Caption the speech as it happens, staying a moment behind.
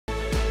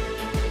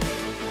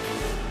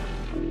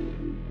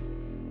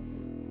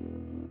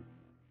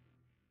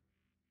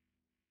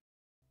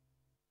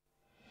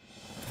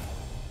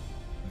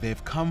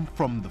They've come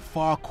from the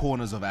far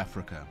corners of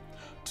Africa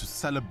to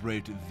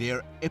celebrate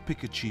their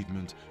epic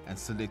achievement and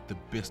select the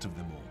best of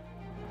them all.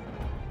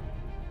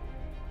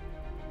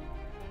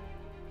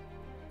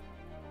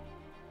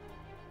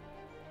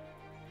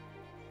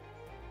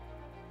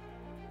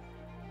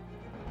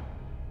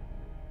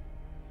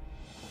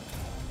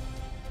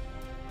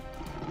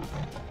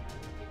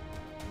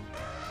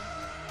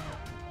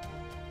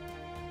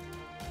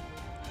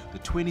 The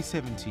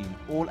 2017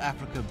 All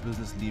Africa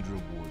Business Leader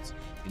Awards,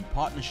 in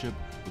partnership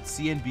with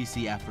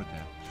CNBC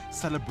Africa,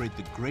 celebrate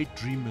the great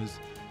dreamers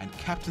and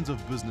captains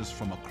of business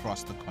from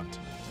across the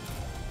continent.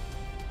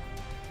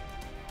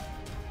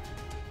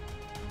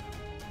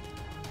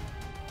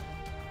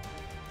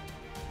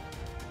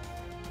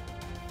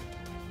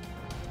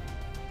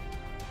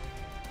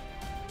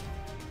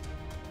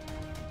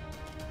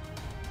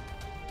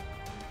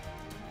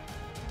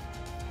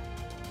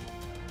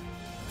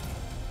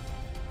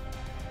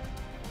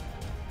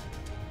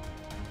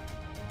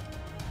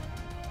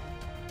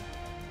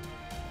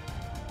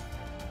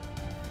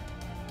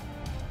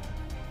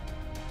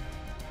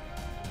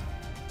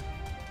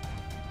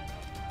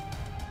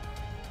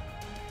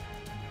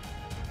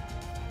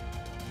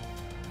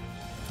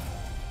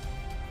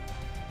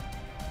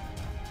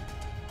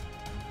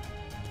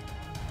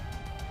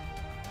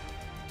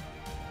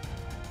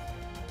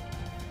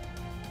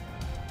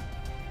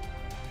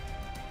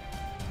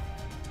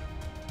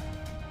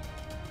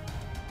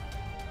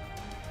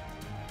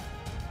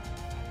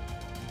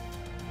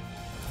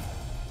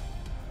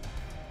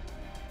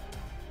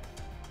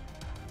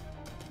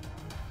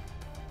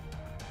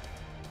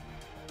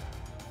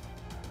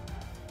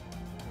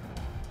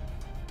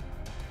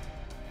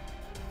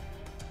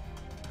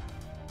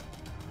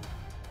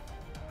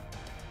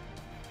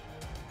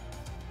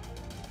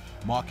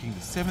 Marking the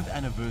 7th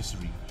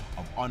anniversary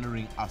of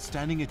honoring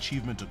outstanding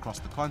achievement across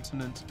the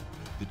continent,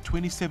 the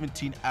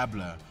 2017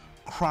 AABLA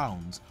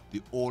crowns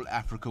the All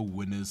Africa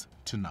winners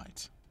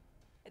tonight.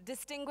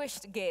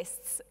 Distinguished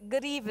guests,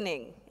 good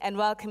evening and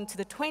welcome to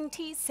the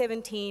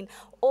 2017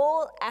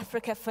 All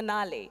Africa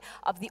finale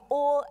of the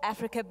All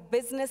Africa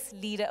Business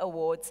Leader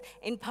Awards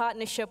in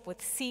partnership with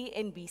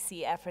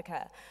CNBC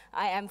Africa.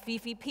 I am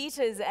Fifi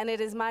Peters and it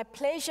is my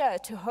pleasure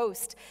to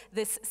host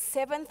this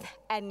 7th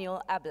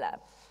annual AABLA.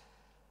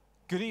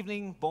 Good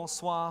evening,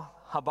 bonsoir,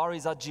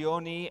 habari za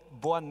jioni,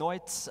 boa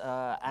noite,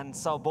 and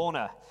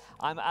sawubona.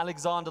 I'm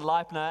Alexander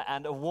Leipner,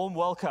 and a warm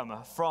welcome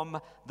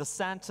from the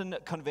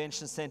Sandton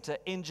Convention Center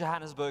in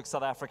Johannesburg,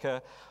 South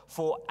Africa,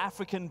 for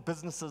African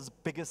business's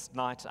biggest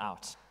night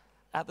out.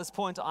 At this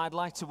point, I'd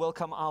like to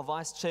welcome our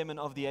Vice Chairman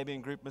of the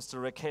ABN Group, Mr.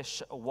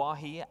 Rakesh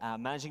Wahi,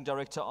 Managing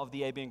Director of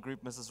the ABN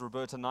Group, Mrs.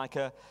 Roberta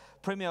Naika,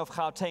 Premier of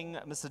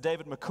Gauteng, Mr.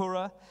 David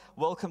Makura.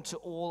 Welcome to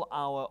all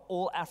our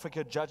All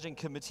Africa Judging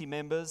Committee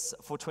members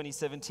for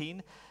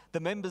 2017, the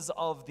members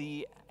of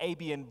the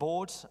ABN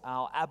Board,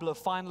 our AABLA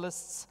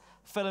finalists,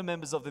 fellow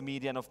members of the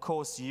media, and of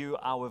course you,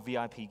 our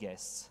VIP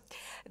guests.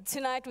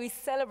 Tonight we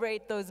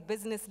celebrate those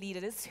business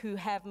leaders who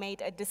have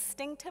made a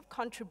distinctive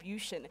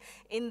contribution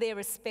in their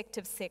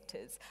respective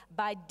sectors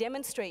by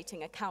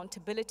demonstrating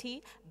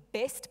accountability,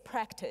 best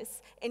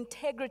practice,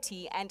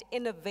 integrity, and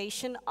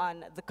innovation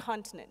on the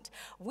continent.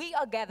 We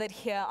are gathered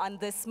here on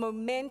this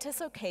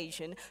momentous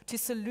occasion to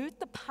salute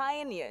the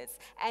pioneers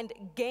and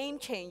game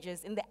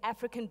changers in the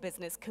African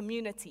business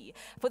community.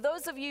 For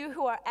those of you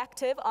who are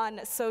active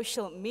on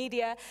social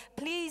media,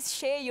 please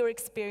share your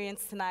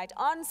experience tonight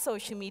on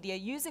social media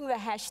using the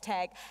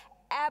hashtag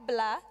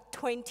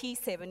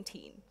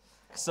AABLA2017.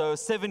 So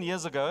 7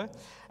 years ago,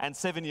 and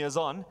 7 years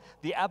on,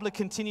 the AABLA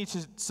continue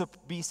to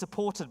be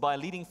supported by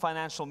leading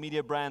financial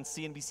media brands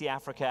CNBC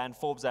Africa and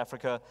Forbes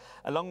Africa,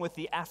 along with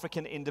the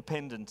African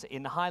Independent,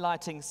 in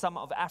highlighting some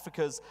of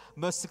Africa's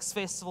most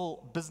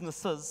successful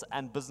businesses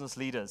and business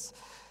leaders.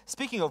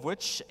 Speaking of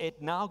which,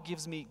 it now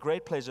gives me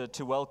great pleasure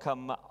to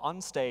welcome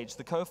on stage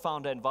the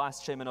co-founder and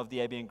vice chairman of the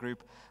ABN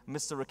Group,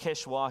 Mr.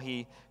 Rakesh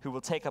Wahi, who will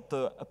take up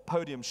the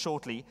podium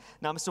shortly.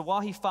 Now, Mr.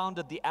 Wahi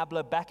founded the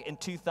AABLA back in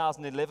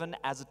 2011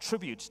 as a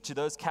tribute to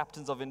those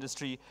captains of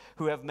industry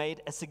who have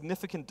made a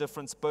significant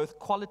difference, both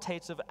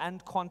qualitative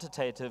and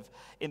quantitative,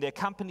 in their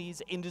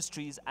companies,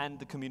 industries, and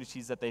the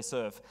communities that they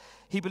serve.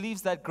 He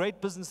believes that great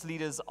business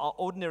leaders are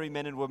ordinary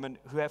men and women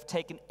who have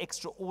taken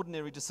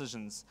extraordinary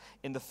decisions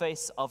in the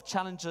face of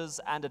challenges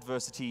and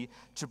adversity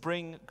to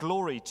bring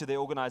glory to their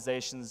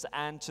organizations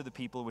and to the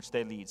people which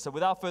they lead. So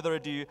without further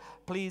ado,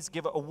 please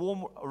give a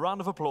warm round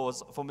of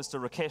applause for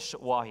Mr. Rakesh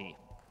Wahi.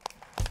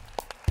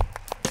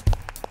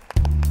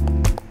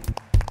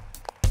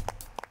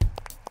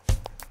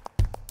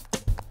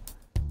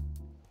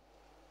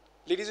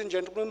 Ladies and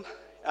gentlemen,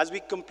 as we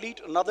complete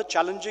another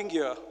challenging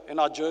year in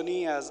our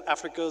journey as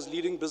Africa's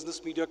leading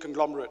business media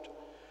conglomerate,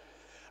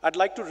 I'd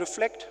like to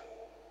reflect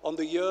on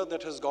the year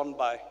that has gone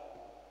by.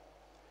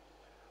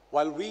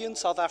 While we in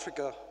South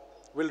Africa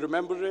will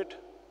remember it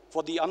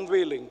for the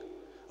unveiling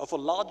of a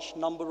large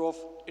number of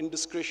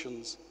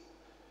indiscretions,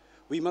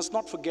 we must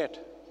not forget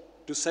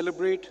to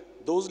celebrate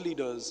those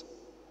leaders,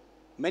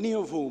 many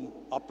of whom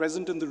are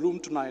present in the room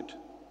tonight,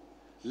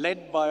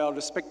 led by our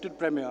respected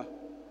Premier.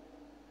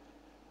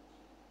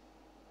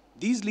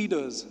 These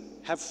leaders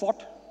have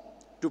fought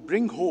to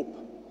bring hope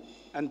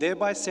and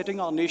thereby setting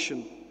our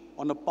nation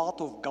on a path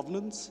of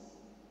governance,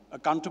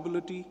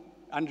 accountability,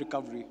 and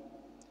recovery.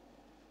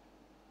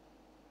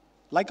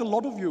 Like a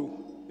lot of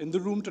you in the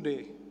room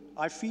today,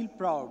 I feel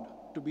proud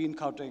to be in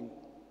Gauteng.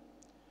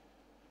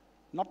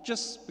 Not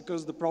just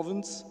because the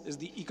province is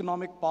the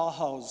economic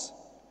powerhouse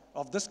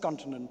of this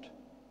continent,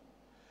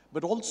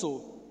 but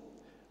also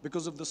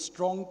because of the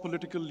strong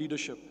political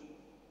leadership.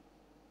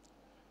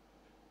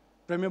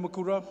 Premier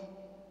Makura,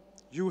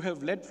 you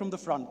have led from the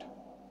front,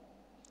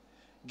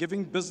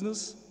 giving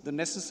business the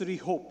necessary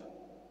hope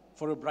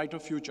for a brighter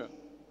future.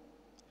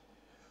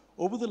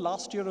 Over the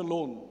last year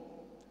alone,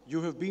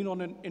 you have been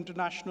on an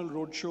international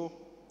roadshow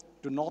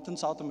to North and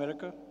South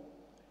America,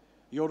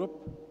 Europe,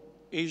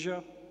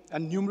 Asia,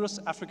 and numerous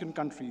African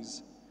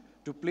countries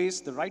to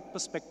place the right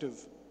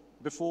perspective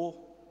before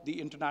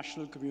the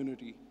international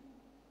community.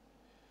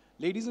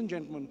 Ladies and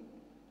gentlemen,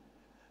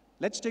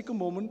 let's take a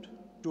moment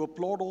to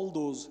applaud all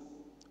those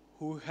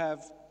who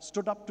have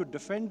stood up to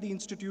defend the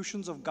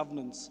institutions of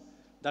governance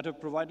that have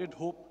provided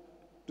hope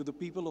to the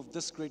people of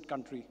this great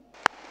country.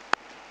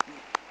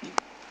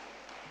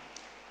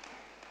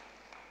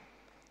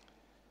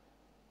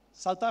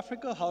 South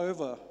Africa,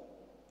 however,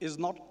 is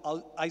not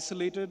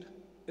isolated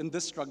in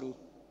this struggle.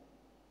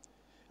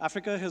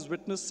 Africa has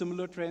witnessed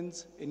similar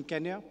trends in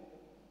Kenya,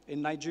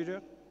 in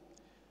Nigeria,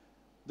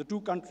 the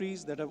two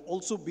countries that have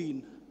also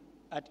been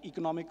at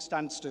economic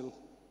standstill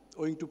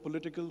owing to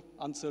political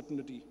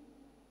uncertainty.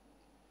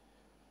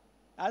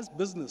 As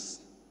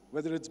business,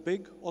 whether it's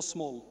big or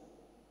small,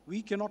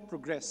 we cannot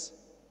progress,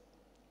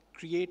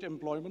 create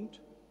employment,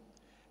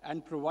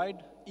 and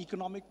provide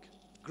economic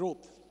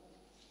growth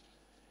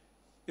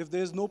if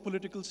there is no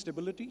political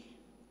stability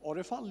or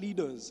if our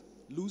leaders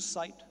lose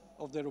sight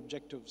of their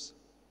objectives.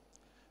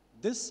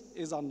 This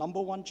is our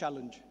 #1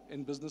 challenge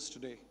in business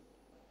today.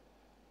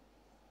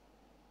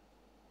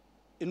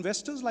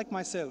 Investors like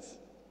myself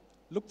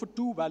look for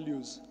two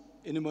values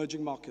in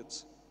emerging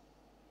markets: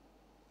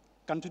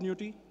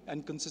 continuity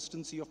and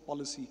consistency of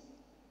policy.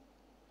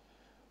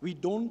 We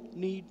don't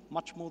need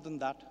much more than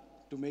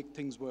that to make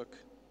things work.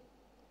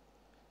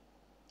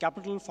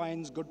 Capital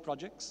finds good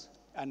projects,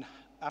 and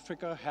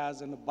Africa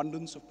has an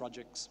abundance of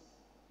projects.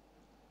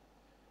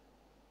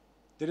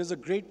 There is a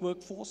great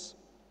workforce,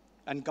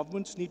 and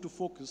governments need to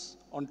focus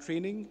on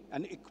training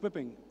and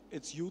equipping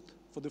its youth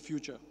for the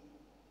future.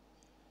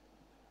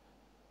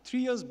 3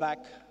 years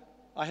back,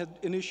 I had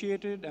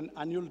initiated an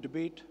annual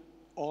debate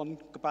on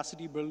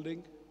capacity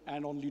building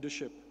and on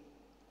leadership.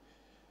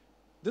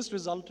 This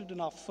resulted in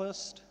our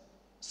first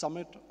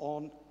summit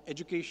on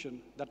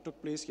education that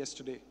took place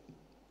yesterday.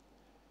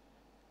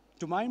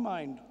 To my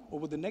mind,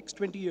 over the next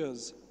 20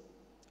 years,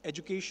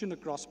 education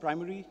across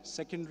primary,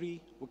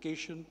 secondary,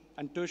 vocation,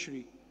 and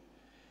tertiary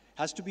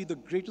has to be the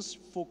greatest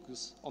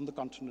focus on the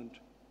continent.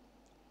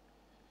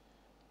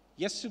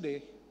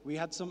 Yesterday, we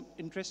had some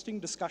interesting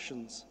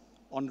discussions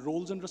on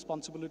roles and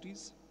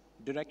responsibilities,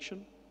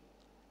 direction,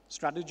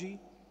 strategy,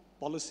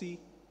 policy,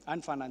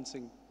 and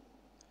financing.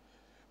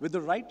 With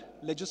the right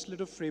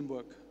legislative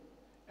framework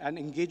and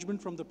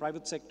engagement from the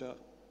private sector,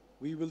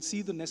 we will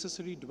see the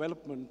necessary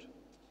development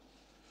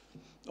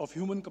of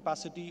human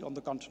capacity on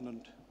the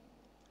continent.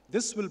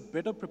 This will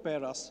better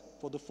prepare us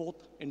for the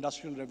 4th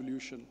industrial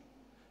revolution.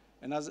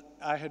 And as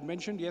I had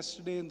mentioned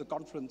yesterday in the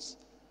conference,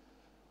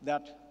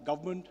 that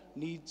government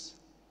needs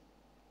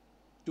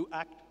to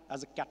act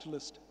as a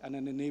catalyst and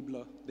an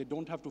enabler. They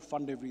don't have to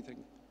fund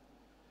everything.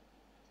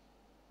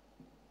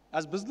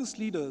 As business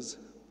leaders,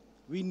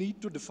 we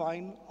need to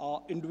define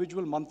our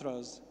individual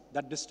mantras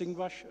that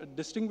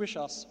distinguish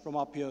us from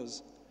our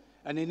peers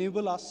and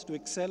enable us to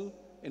excel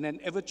in an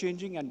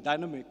ever-changing and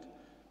dynamic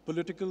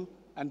political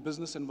and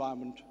business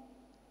environment.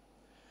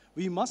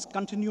 We must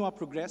continue our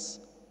progress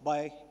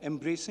by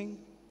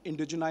embracing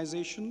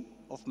indigenization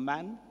of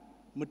man,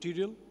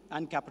 material,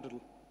 and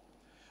capital.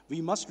 We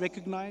must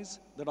recognize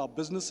that our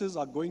businesses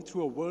are going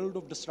through a world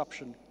of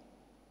disruption.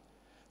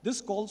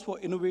 This calls for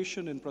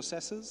innovation in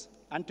processes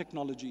and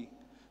technology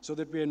so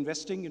that we're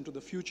investing into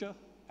the future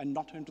and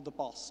not into the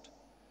past.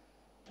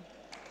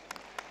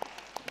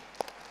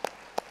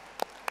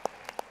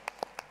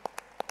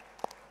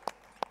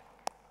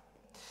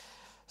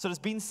 So it's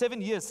been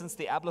 7 years since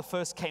the AABLA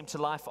first came to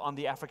life on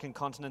the African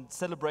continent,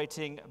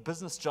 celebrating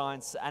business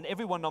giants, and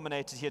everyone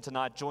nominated here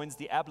tonight joins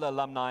the AABLA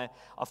alumni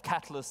of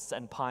catalysts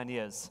and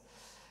pioneers.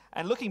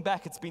 And looking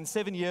back, it's been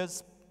 7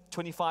 years,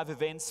 25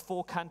 events,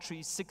 4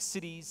 countries, 6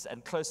 cities,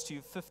 and close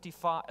to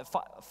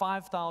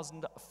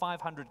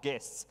 5,500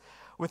 guests,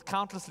 with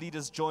countless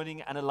leaders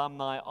joining and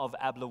alumni of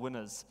AABLA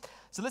winners.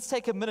 So let's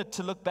take a minute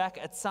to look back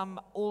at some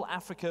All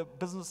Africa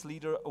Business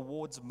Leader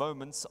Awards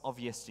moments of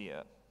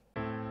yesteryear.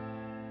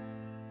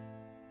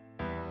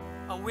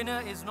 A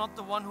winner is not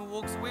the one who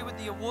walks away with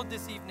the award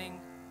this evening,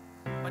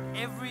 but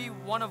every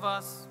one of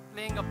us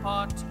playing a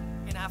part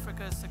in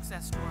Africa's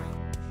success story.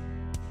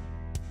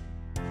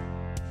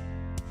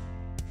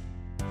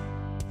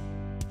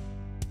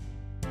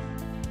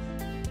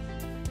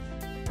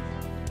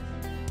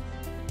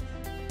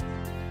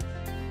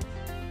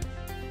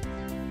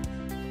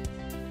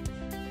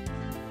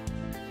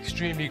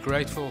 extremely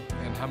grateful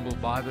and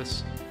humbled by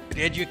this.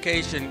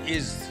 Education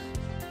is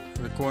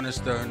the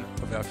cornerstone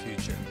of our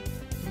future.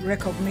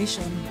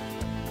 Recognition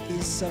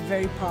is a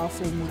very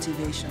powerful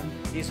motivation.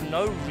 There's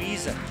no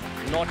reason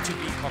not to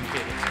be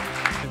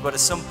competitive. We've got a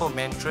simple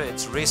mantra,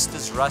 it's rest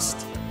is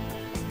rust.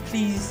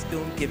 Please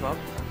don't give up.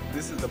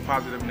 This is the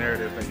positive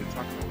narrative that you're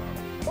talking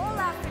about. All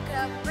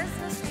Africa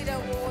Business Leader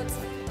Awards.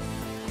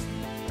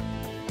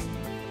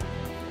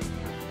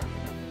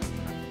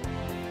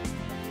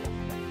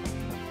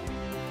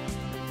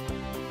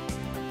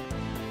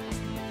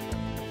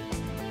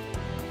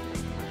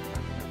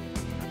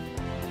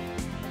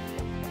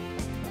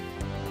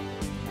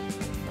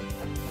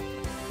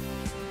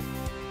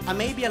 I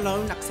may be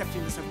alone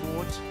accepting this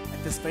award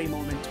at this very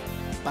moment,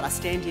 but I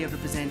stand here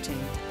representing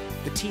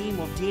the team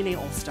of DNA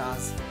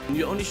All-Stars.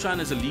 You only shine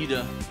as a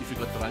leader if you've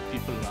got the right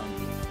people around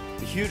you.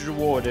 It's a huge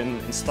reward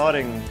in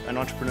starting an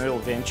entrepreneurial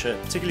venture,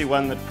 particularly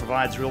one that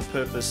provides real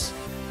purpose.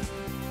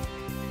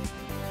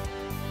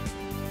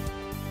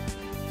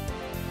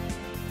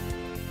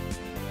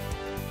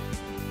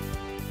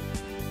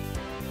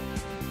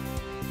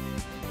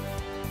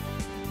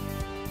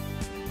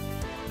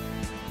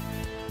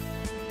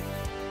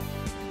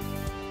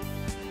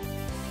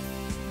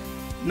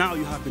 Now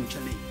you have been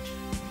challenged.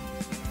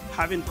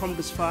 Having come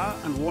this far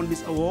and won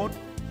this award,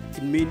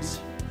 it means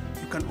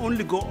you can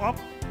only go up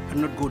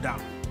and not go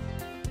down.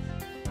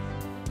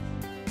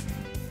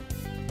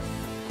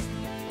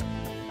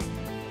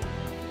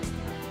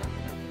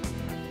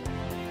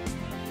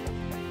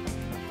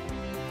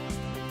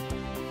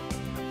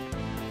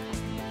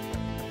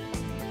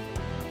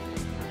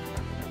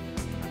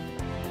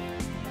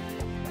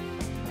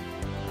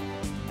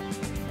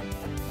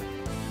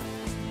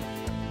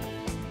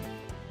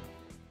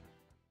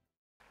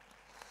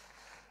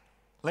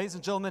 Ladies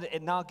and gentlemen,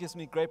 it now gives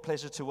me great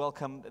pleasure to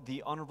welcome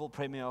the Honourable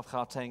Premier of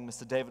Gauteng,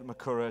 Mr. David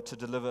Makura, to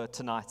deliver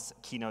tonight's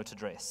keynote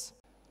address.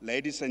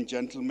 Ladies and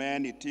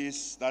gentlemen, it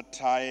is that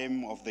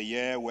time of the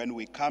year when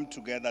we come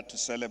together to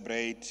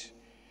celebrate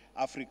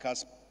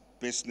Africa's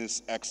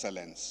business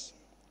excellence.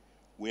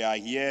 We are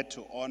here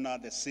to honor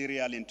the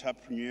serial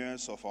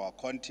entrepreneurs of our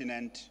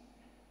continent,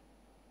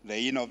 the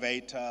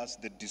innovators,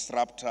 the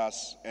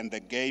disruptors, and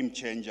the game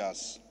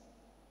changers.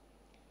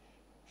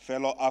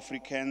 Fellow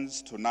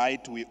Africans,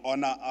 tonight we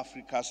honor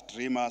Africa's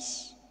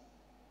dreamers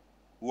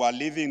who are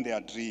living their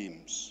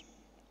dreams.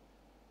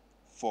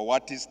 For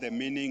what is the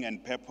meaning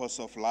and purpose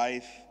of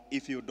life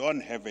if you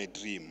don't have a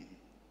dream?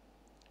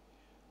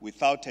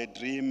 Without a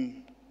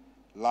dream,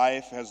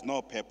 life has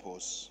no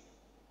purpose.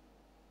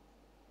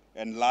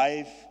 And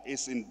life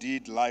is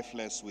indeed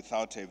lifeless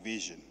without a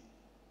vision.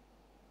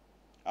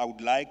 I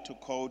would like to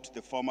quote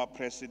the former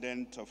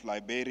president of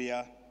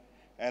Liberia,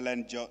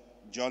 Ellen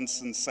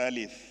Johnson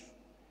Sirleaf,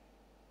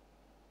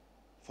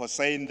 for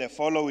saying the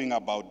following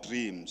about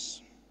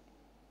dreams,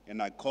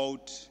 and I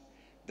quote,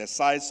 "The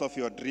size of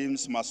your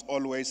dreams must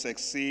always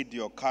exceed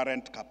your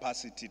current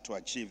capacity to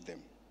achieve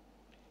them.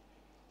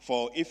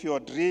 For if your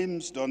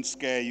dreams don't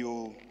scare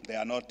you, they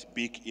are not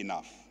big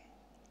enough."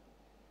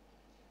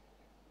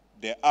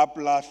 The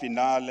AABLA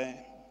finale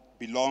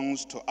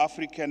belongs to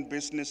African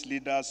business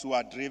leaders who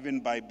are driven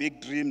by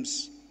big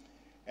dreams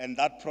and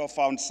that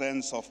profound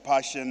sense of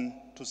passion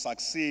to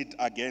succeed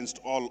against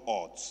all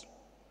odds.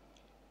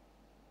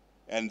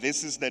 And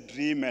this is the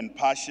dream and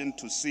passion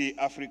to see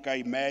Africa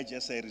emerge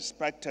as a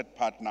respected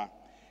partner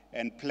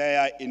and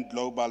player in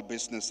global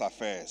business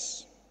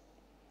affairs.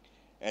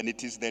 And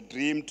it is the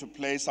dream to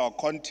place our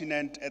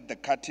continent at the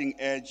cutting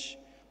edge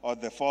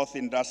of the fourth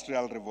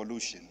industrial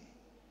revolution,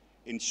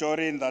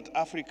 ensuring that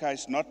Africa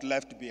is not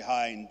left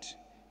behind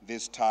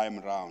this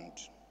time round.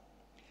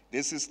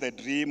 This is the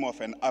dream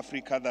of an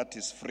Africa that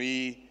is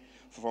free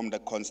from the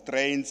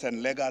constraints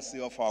and legacy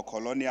of our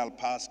colonial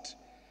past,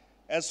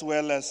 as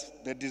well as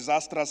the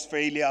disastrous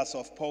failures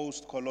of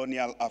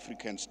post-colonial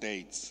African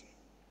states.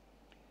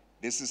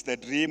 This is the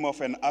dream of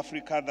an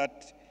Africa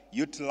that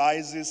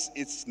utilizes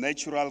its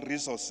natural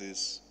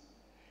resources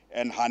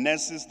and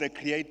harnesses the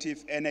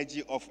creative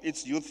energy of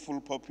its youthful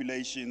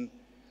population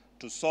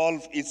to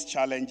solve its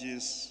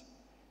challenges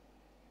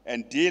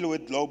and deal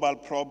with global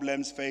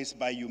problems faced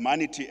by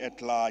humanity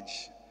at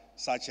large,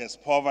 such as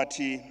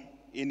poverty,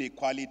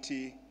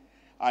 inequality,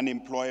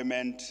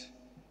 unemployment,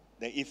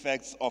 the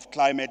effects of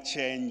climate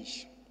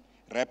change,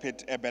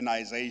 rapid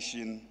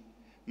urbanization,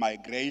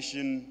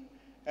 migration,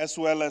 as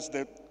well as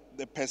the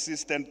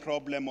persistent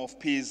problem of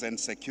peace and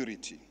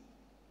security.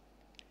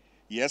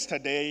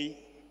 Yesterday,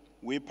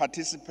 we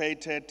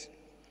participated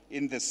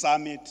in the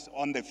Summit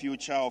on the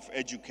Future of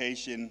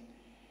Education,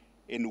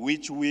 in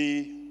which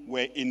we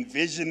were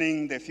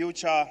envisioning the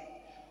future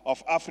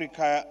of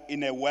Africa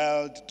in a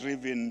world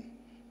driven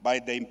by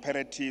the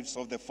imperatives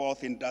of the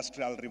fourth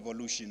industrial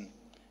revolution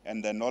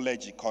and the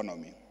knowledge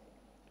economy.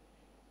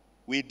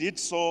 We did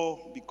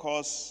so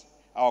because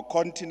our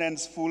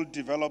continent's full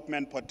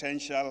development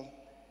potential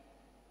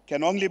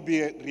can only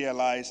be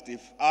realized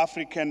if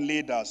African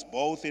leaders,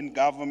 both in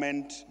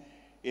government,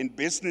 in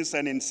business,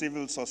 and in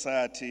civil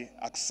society,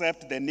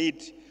 accept the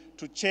need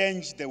to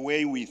change the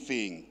way we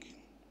think.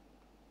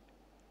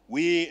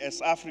 We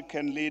as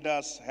African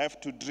leaders have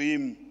to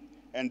dream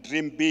and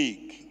dream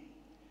big.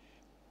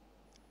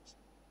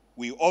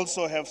 We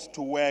also have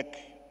to work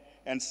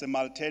and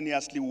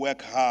simultaneously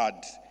work hard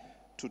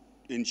to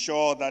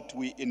ensure that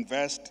we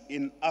invest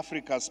in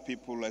Africa's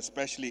people,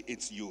 especially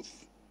its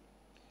youth.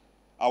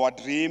 Our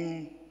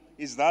dream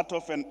is that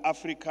of an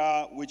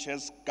Africa which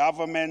has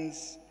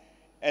governments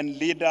and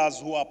leaders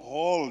who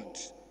uphold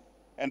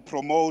and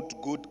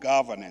promote good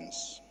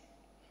governance.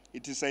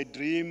 It is a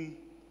dream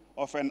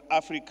of an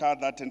Africa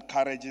that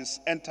encourages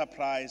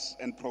enterprise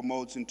and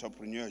promotes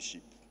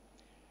entrepreneurship.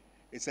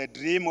 It's a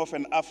dream of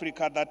an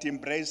Africa that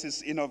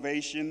embraces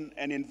innovation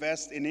and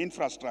invests in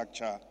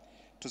infrastructure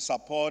to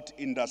support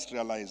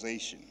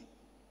industrialization.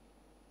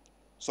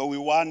 So we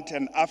want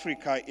an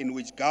Africa in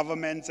which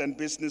governments and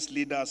business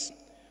leaders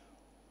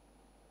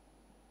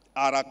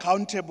are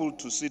accountable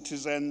to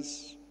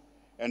citizens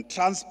and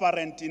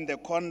transparent in the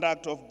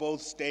conduct of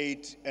both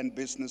state and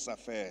business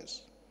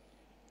affairs.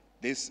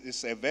 This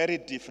is a very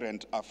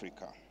different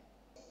Africa.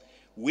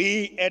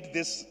 We at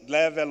this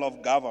level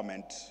of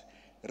government,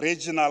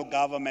 regional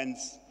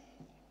governments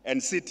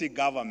and city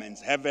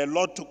governments, have a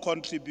lot to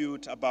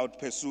contribute about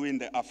pursuing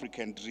the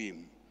African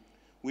dream.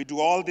 We do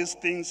all these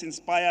things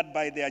inspired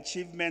by the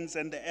achievements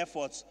and the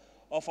efforts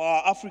of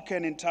our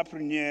African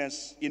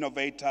entrepreneurs,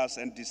 innovators,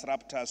 and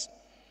disruptors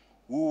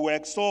who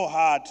work so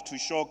hard to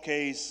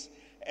showcase,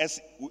 as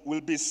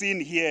will be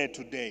seen here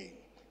today,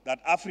 that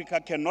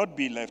Africa cannot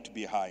be left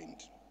behind.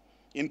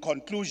 In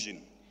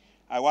conclusion,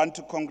 I want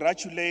to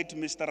congratulate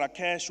Mr.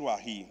 Rakesh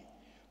Wahi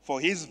for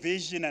his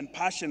vision and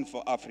passion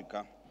for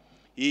Africa.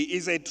 He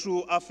is a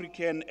true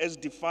African as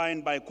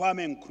defined by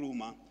Kwame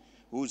Nkrumah,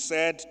 who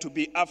said, to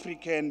be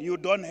African, you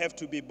don't have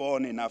to be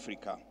born in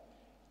Africa.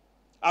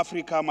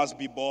 Africa must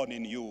be born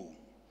in you.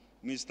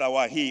 Mr.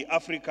 Wahi,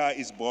 Africa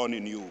is born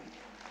in you.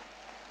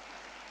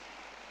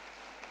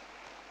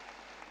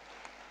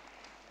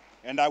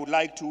 And I would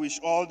like to wish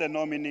all the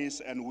nominees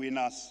and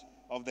winners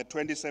of the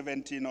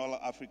 2017 All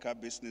Africa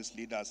Business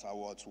Leaders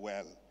Awards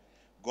well.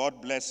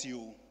 God bless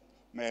you.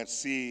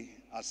 Merci.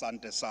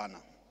 Asante sana.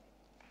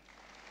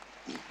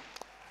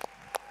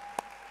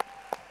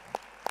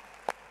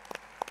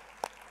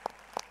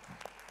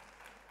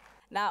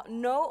 Now,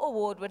 no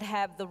award would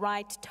have the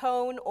right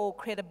tone or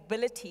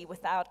credibility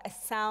without a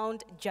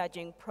sound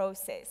judging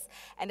process.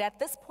 And at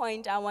this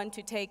point, I want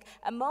to take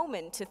a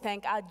moment to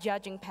thank our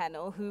judging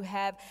panel who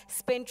have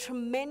spent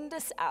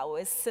tremendous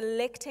hours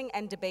selecting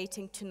and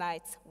debating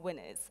tonight's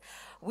winners.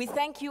 We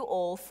thank you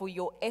all for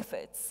your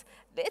efforts.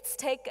 Let's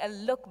take a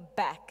look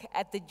back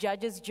at the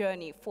judges'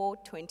 journey for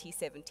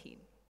 2017.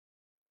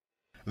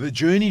 The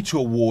journey to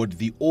award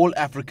the All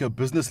Africa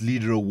Business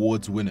Leader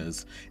Awards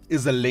winners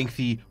is a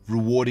lengthy,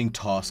 rewarding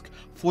task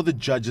for the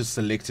judges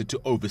selected to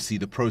oversee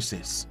the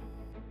process.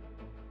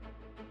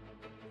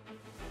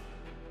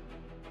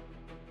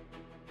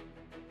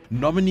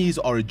 Nominees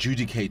are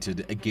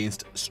adjudicated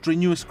against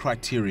strenuous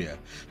criteria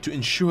to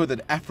ensure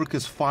that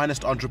Africa's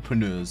finest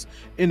entrepreneurs,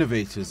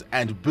 innovators,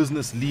 and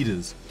business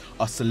leaders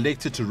are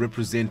selected to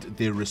represent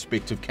their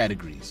respective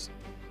categories.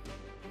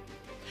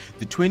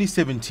 The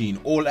 2017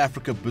 All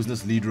Africa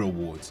Business Leader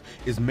Awards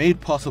is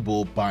made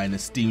possible by an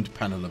esteemed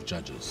panel of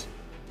judges.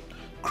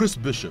 Chris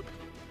Bishop,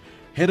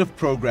 Head of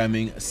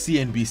Programming,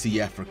 CNBC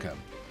Africa,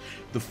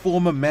 the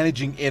former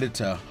Managing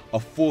Editor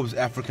of Forbes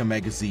Africa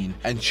magazine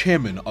and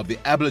Chairman of the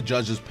AABLA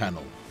Judges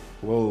Panel.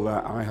 Well,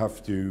 I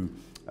have to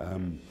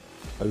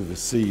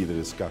oversee the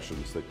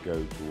discussions that go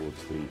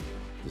towards the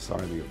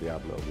deciding of the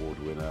AABLA Award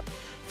winner.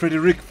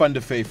 Frederick van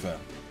der Vyver,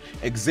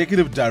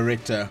 Executive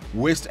Director,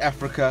 West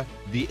Africa,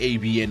 the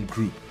ABN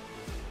Group.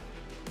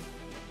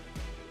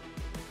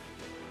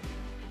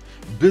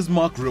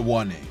 Bismarck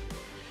Rewane,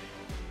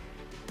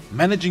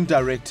 Managing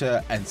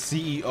Director and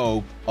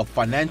CEO of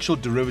Financial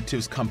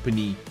Derivatives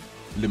Company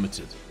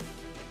Limited.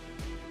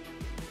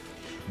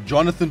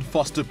 Jonathan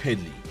Foster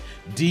Pedley,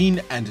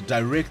 Dean and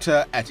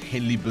Director at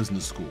Henley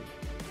Business School.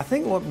 I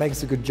think what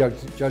makes a good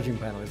judging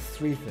panel is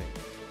three things.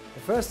 The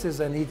first is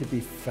they need to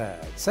be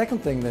fair.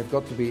 Second thing, they've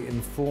got to be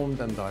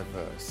informed and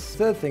diverse.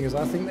 Third thing is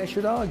I think they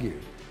should argue.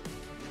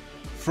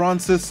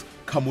 Francis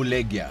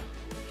Kamulegia,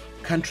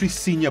 Country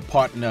Senior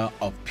Partner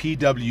of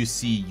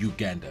PwC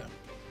Uganda.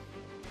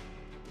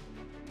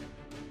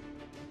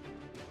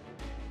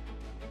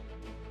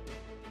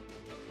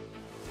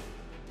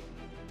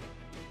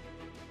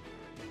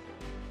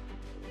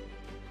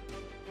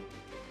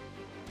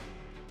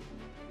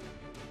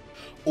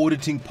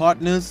 Auditing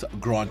Partners,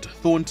 Grant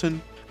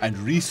Thornton, and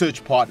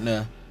Research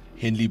Partner,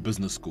 Henley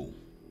Business School.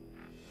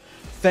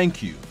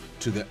 Thank you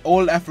to the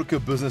All Africa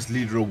Business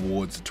Leader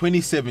Awards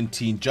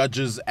 2017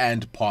 judges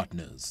and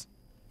partners.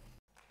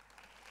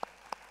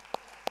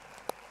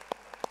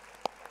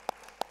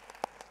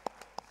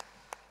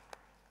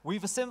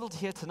 We've assembled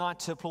here tonight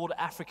to applaud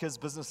Africa's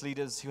business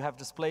leaders who have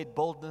displayed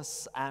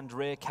boldness and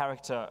rare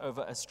character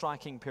over a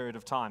striking period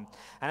of time.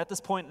 And at this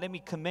point, let me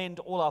commend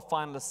all our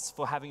finalists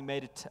for having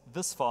made it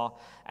this far,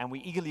 and we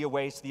eagerly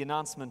await the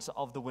announcement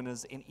of the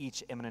winners in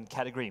each eminent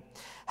category.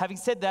 Having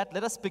said that,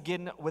 let us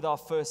begin with our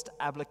first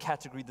AABLA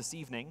category this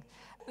evening.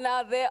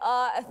 Now, there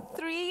are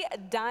 3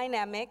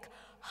 dynamic,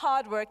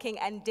 hardworking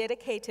and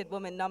dedicated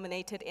women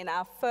nominated in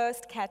our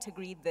first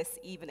category this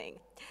evening.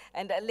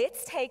 And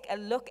let's take a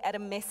look at a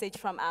message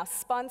from our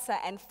sponsor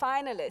and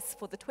finalists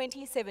for the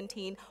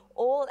 2017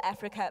 All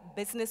Africa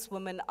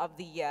Businesswoman of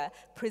the Year,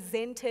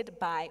 presented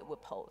by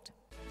Wiphold.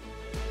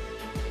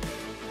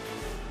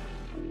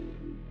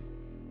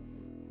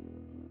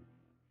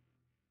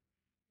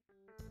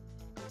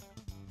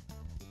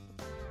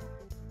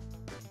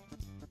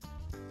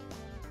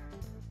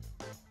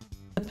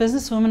 The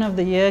Businesswoman of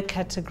the Year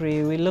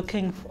category, we're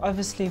looking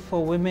obviously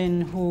for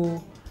women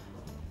who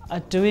are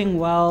doing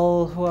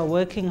well, who are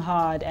working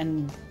hard,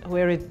 and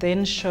where it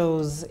then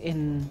shows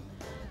in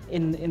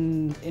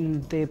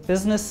their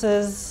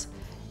businesses,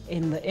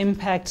 in the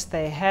impact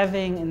they're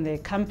having in their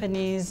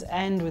companies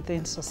and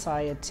within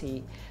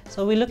society.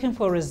 So we're looking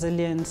for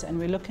resilience, and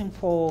we're looking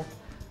for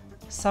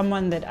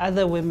someone that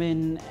other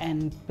women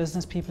and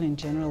business people in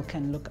general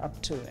can look up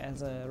to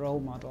as a role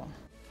model.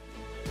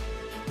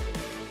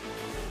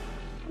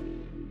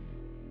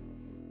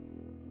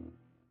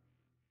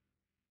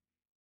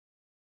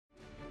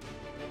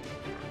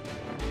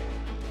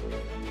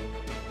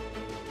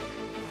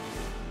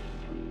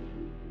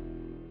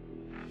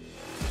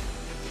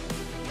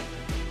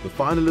 The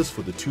finalists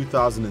for the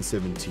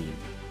 2017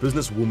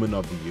 Businesswoman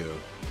of the Year: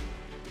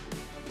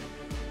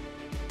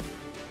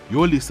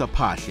 Yolisa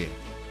Phahle,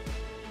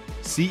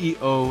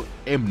 CEO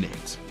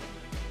Mnet;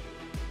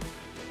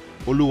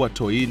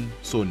 Oluwatoyin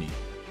Soni,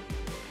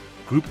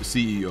 Group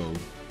CEO,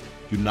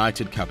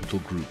 United Capital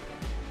Group;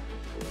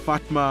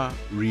 Fatma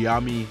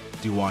Riami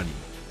Diwani,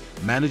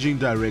 Managing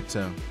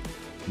Director,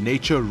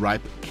 Nature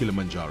Ripe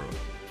Kilimanjaro;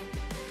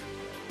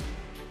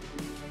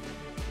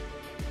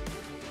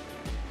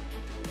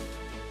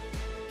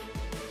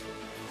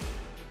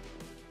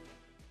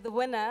 The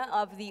winner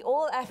of the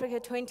All Africa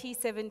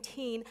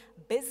 2017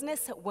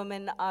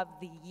 Businesswoman of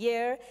the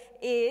Year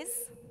is,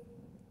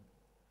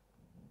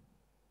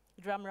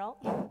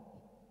 drumroll,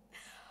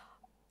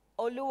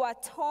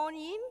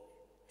 Oluwatoyin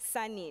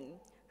Soni,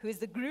 who is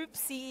the Group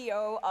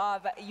CEO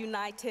of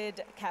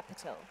United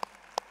Capital.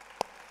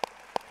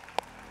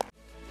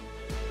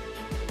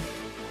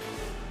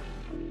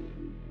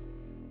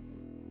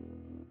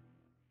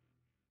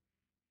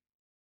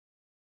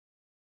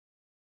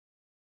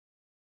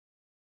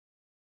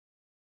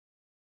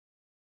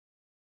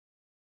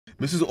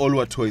 Mrs.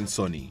 Oluwatoyin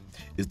Soni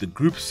is the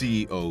Group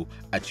CEO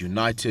at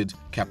United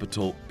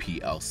Capital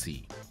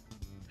PLC.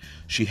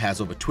 She has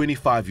over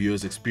 25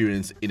 years'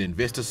 experience in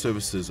investor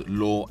services,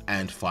 law,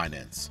 and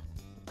finance.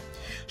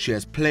 She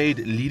has played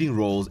leading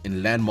roles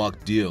in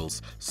landmark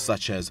deals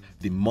such as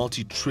the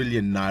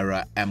multi-trillion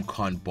naira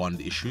AMCON bond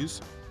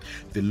issues,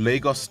 the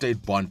Lagos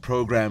State bond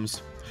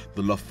programs,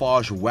 the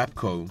Lafarge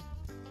WAPCO,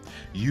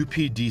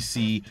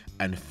 UPDC,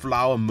 and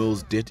Flour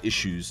Mills debt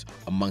issues,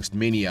 amongst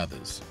many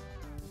others.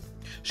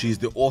 She is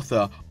the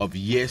author of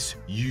Yes,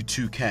 You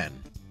Too Can,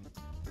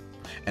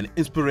 an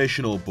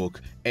inspirational book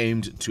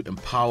aimed to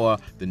empower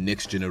the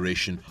next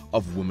generation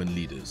of women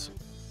leaders.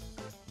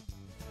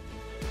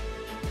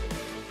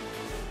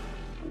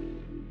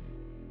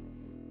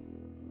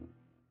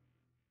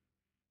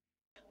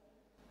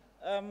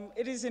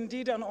 It is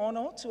indeed an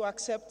honor to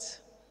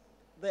accept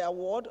the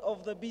award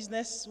of the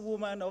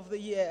Businesswoman of the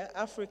Year,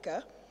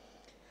 Africa.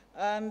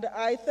 And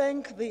I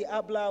thank the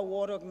AABLA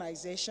Award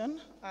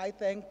Organization. I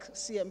thank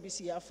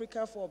CNBC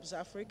Africa, Forbes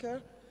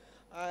Africa.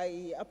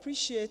 I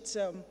appreciate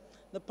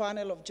the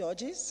panel of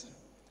judges.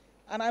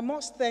 And I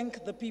must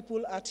thank the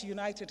people at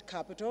United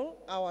Capital,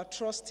 our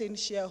trusting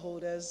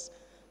shareholders,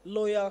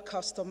 loyal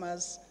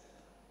customers,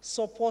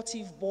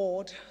 supportive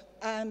board,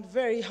 and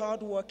very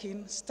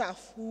hardworking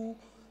staff who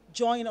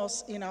join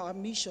us in our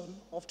mission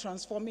of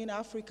transforming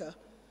Africa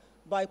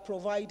by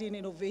providing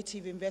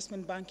innovative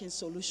investment banking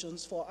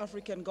solutions for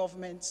African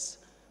governments,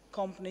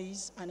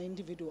 companies, and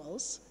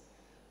individuals.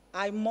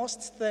 I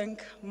must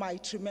thank my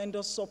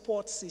tremendous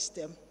support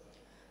system,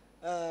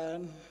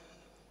 the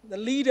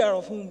leader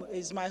of whom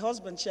is my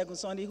husband, Segun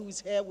Sunday, who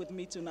is here with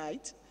me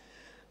tonight.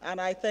 And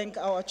I thank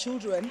our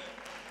children.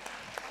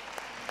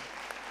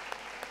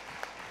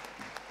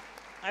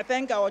 I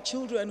thank our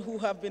children who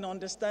have been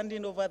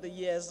understanding over the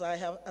years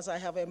as I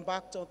have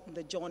embarked on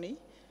the journey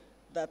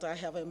that I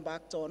have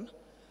embarked on.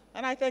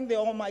 And I thank the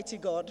Almighty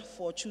God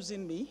for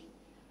choosing me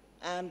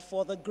and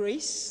for the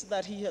grace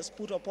that He has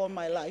put upon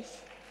my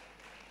life.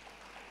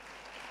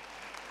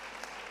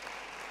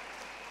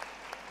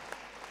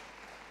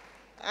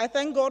 I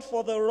thank God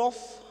for the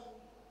rough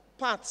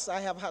paths I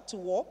have had to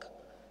walk,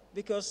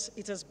 because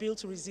it has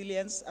built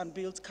resilience and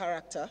built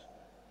character.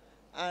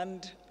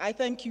 And I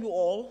thank you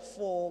all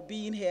for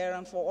being here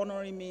and for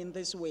honoring me in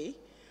this way.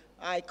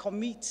 I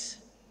commit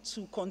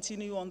to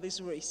continue on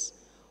this race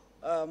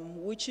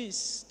which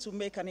is to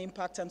make an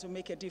impact and to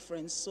make a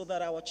difference so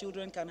that our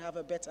children can have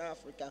a better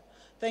Africa.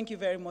 Thank you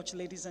very much,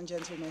 ladies and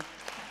gentlemen.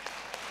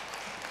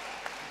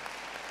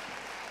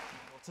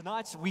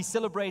 Tonight, we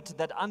celebrate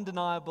that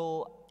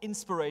undeniable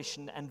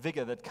inspiration and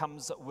vigor that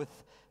comes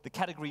with the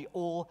category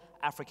All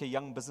Africa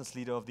Young Business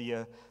Leader of the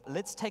Year.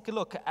 Let's take a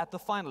look at the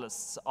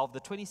finalists of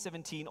the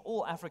 2017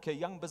 All Africa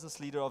Young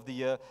Business Leader of the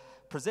Year,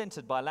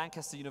 presented by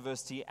Lancaster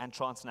University and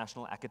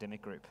Transnational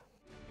Academic Group.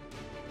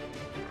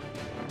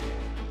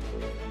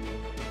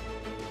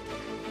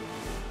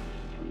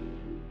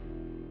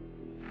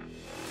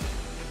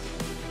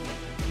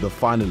 The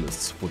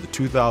finalists for the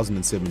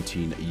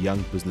 2017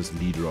 Young Business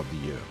Leader of the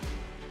Year.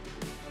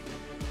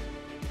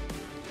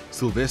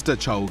 Sylvester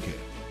Chauke,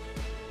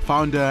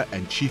 Founder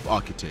and Chief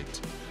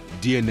Architect,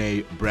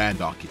 DNA Brand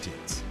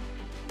Architects.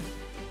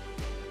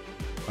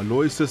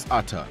 Aloysius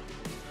Atta,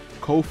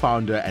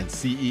 Co-Founder and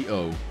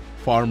CEO,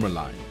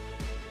 Farmerline.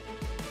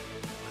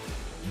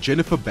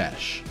 Jennifer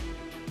Bash,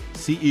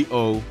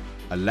 CEO,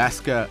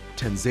 Alaska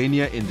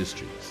Tanzania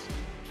Industries.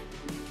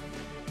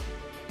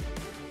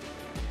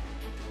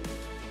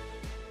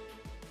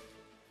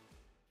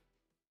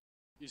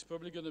 He's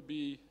probably going to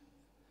be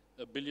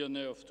a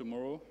billionaire of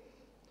tomorrow.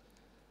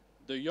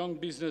 The Young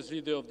Business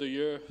Leader of the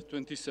Year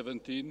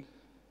 2017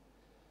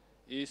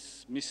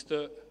 is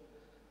Mr.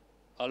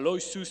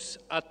 Aloysius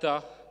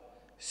Atta,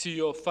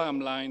 CEO of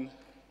Farmline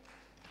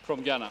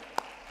from Ghana.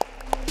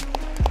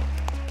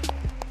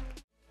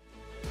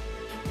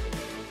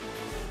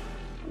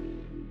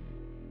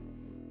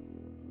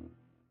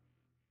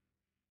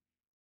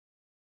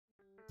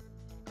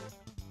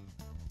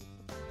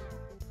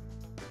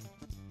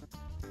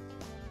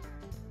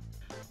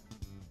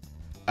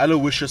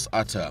 Aloysius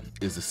Atta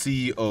is the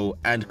CEO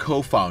and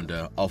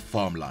co-founder of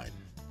Farmline.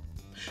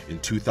 In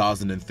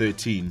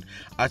 2013,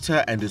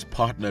 Atta and his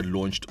partner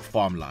launched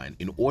Farmline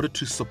in order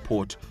to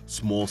support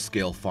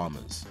small-scale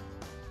farmers.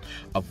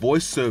 A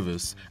voice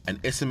service and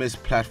SMS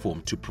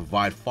platform to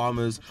provide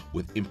farmers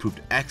with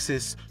improved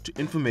access to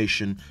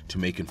information to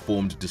make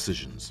informed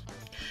decisions.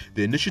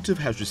 The initiative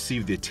has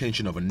received the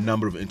attention of a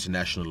number of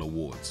international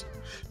awards.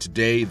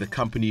 Today, the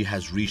company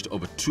has reached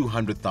over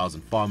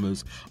 200,000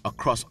 farmers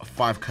across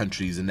 5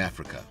 countries in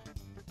Africa.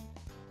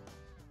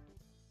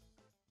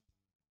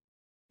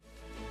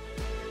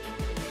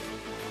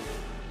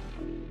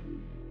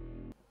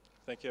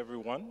 Thank you,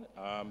 everyone.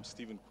 I'm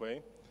Stephen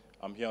Quay.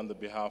 I'm here on the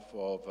behalf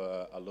of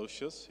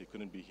Aloysius. He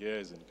couldn't be here,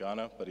 he's in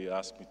Ghana, but he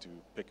asked me to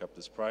pick up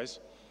this prize.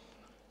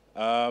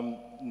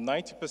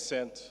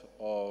 90%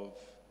 of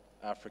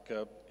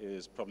Africa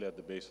is probably at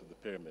the base of the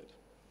pyramid.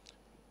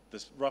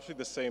 Roughly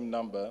the same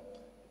number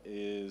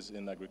is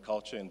in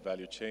agriculture and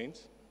value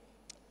chains.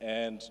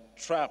 And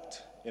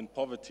trapped in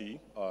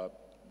poverty,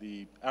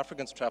 the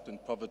Africans trapped in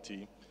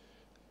poverty,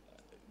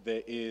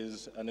 there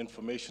is an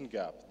information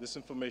gap. This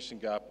information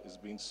gap is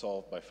being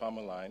solved by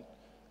Farmerline,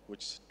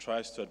 which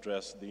tries to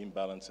address the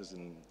imbalances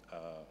in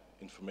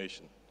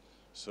information.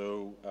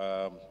 So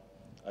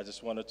I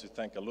just wanted to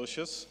thank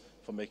Aloysius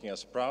for making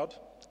us proud,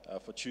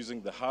 for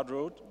choosing the hard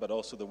road, but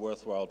also the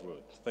worthwhile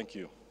road. Thank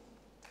you.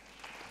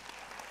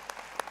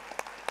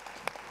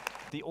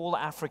 The All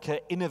Africa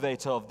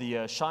Innovator of the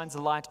Year shines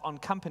a light on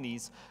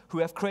companies who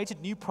have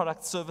created new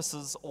products,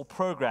 services, or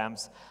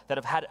programs that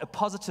have had a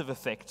positive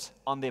effect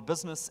on their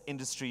business,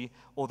 industry,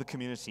 or the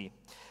community.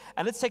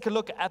 And let's take a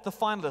look at the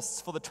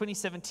finalists for the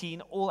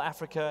 2017 All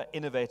Africa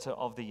Innovator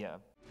of the Year.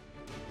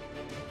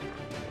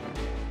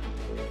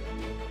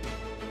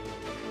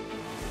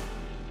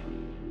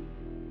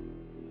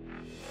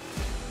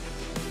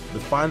 The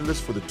finalists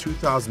for the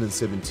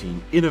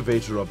 2017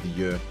 Innovator of the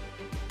Year: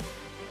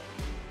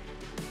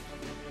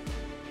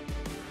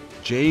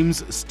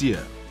 James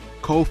Steer,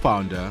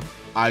 co-founder,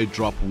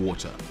 iDrop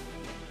Water.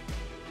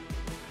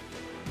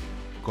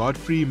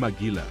 Godfrey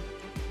Magila,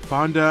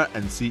 founder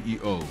and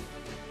CEO,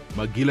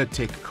 Magila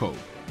Tech Co.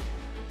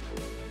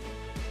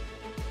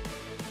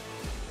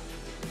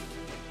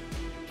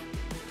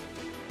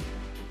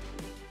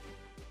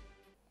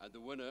 And the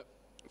winner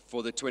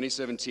for the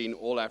 2017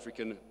 All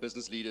African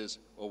Business Leaders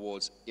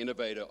Awards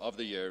Innovator of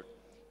the Year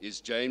is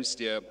James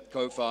Steer,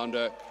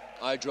 co-founder,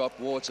 iDrop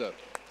Water.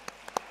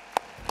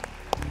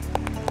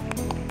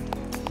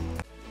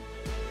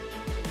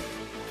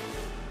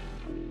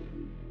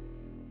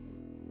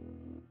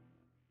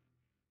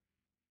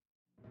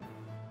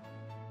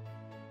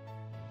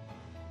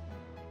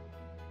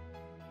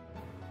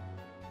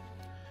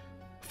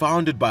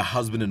 Founded by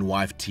husband and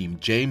wife team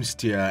James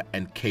Steer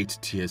and Kate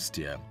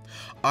Steer,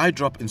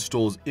 iDrop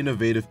installs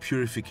innovative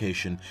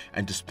purification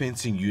and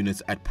dispensing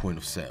units at point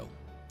of sale.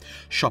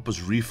 Shoppers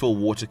refill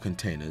water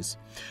containers,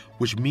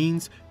 which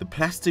means the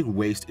plastic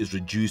waste is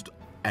reduced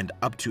and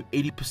up to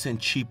 80%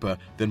 cheaper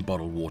than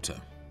bottled water.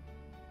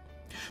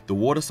 The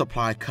water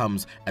supply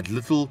comes at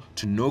little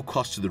to no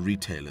cost to the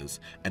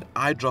retailers, and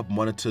iDrop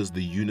monitors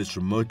the units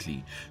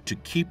remotely to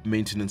keep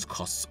maintenance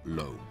costs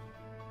low.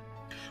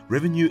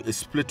 Revenue is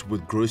split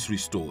with grocery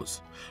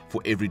stores. For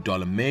every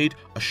dollar made,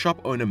 a shop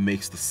owner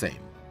makes the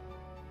same,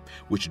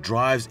 which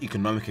drives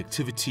economic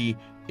activity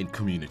in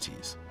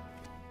communities.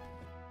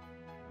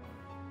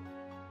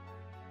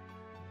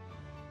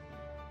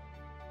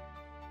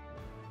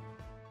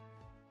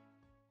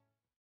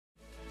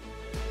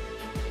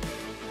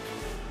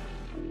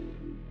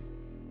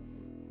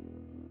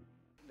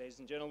 Ladies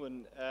and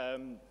gentlemen,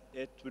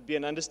 it would be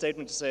an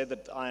understatement to say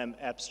that I am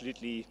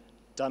absolutely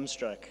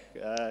dumbstruck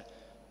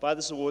by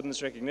this award and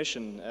this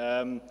recognition.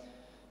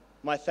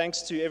 My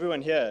thanks to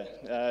everyone here,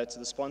 to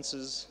the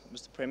sponsors,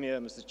 Mr. Premier,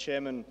 Mr.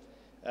 Chairman.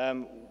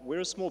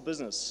 We're a small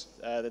business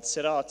that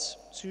set out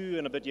 2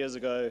 and a bit years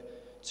ago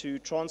to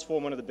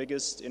transform one of the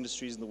biggest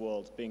industries in the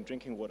world, being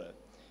drinking water.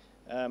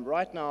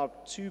 Right now,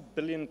 2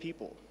 billion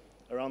people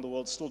around the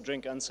world still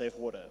drink unsafe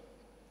water.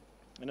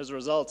 And as a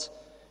result,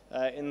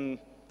 in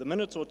the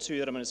minute or two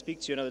that I'm going to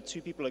speak to you, another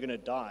 2 people are going to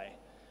die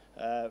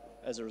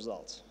as a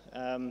result.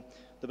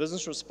 The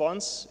business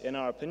response, in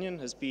our opinion,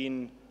 has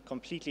been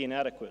completely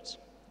inadequate.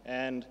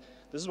 And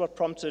this is what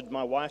prompted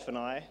my wife and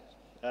I,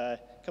 a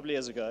couple of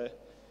years ago,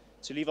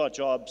 to leave our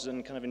jobs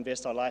and kind of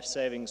invest our life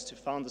savings to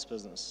found this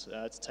business,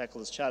 to tackle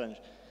this challenge.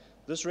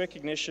 This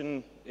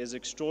recognition is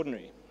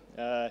extraordinary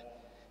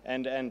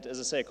and, as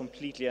I say,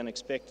 completely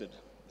unexpected.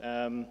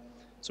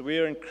 So we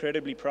are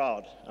incredibly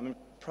proud. I'm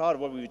proud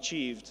of what we've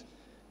achieved.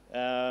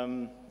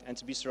 And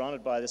to be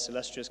surrounded by this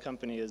illustrious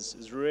company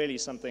is really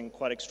something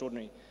quite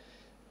extraordinary.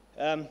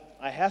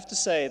 I have to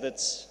say that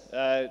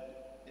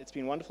it's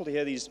been wonderful to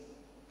hear these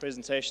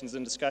presentations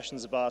and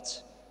discussions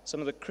about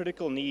some of the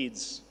critical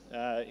needs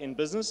in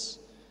business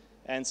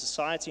and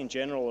society in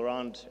general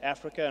around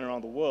Africa and around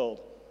the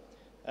world.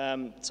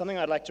 Something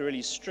I'd like to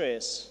really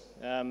stress,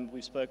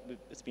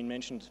 it's been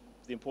mentioned,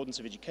 the importance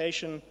of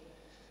education.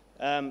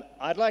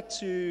 I'd like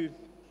to,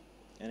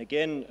 and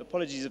again,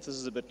 apologies if this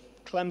is a bit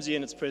clumsy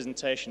in its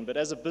presentation, but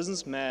as a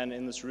businessman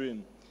in this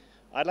room,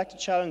 I'd like to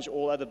challenge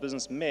all other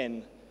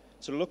businessmen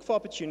to look for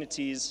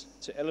opportunities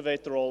to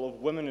elevate the role of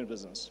women in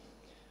business.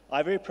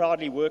 I very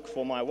proudly work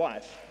for my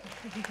wife,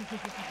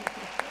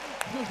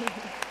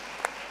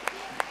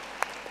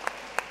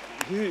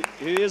 who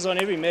is on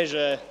every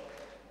measure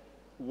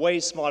way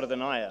smarter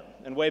than I am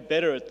and way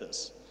better at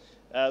this.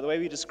 The way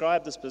we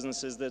describe this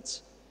business is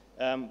that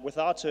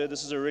without her,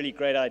 this is a really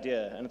great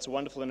idea and it's a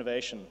wonderful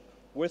innovation.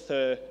 With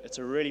her, it's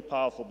a really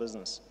powerful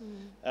business.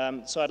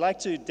 So I'd like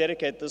to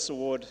dedicate this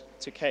award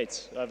to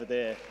Kate over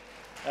there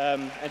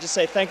and just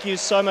say thank you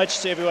so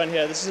much to everyone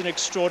here. This is an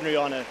extraordinary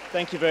honor.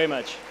 Thank you very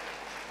much.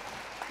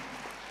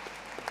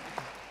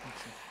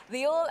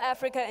 The All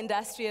Africa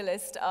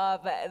Industrialist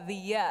of the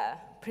Year,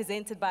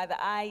 presented by the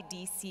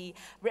IDC,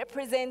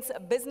 represents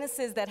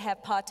businesses that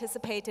have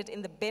participated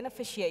in the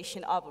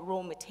beneficiation of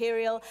raw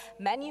material,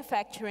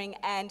 manufacturing,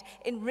 and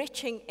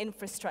enriching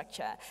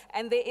infrastructure.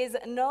 And there is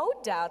no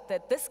doubt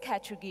that this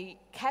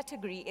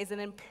category is an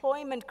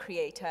employment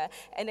creator,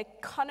 an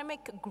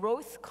economic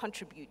growth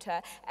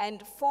contributor,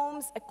 and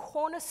forms a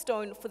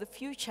cornerstone for the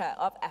future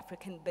of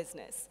African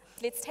business.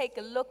 Let's take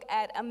a look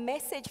at a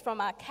message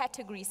from our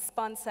category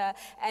sponsor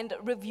and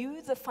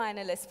review the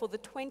finalists for the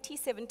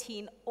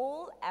 2017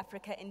 All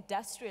Africa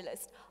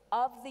Industrialist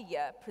of the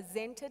Year,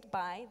 presented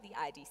by the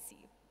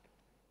IDC.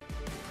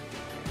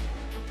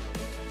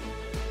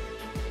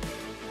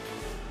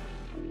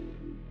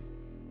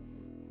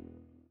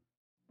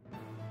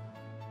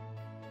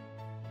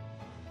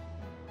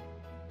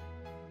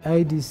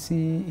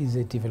 IDC is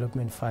a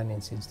development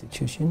finance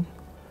institution.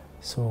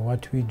 So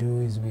what we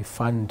do is we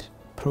fund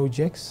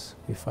projects,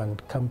 we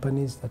fund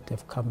companies that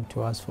have come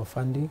to us for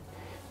funding,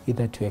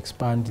 either to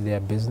expand their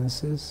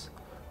businesses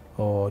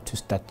or to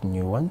start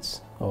new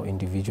ones, or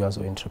individuals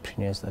or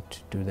entrepreneurs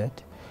that do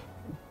that,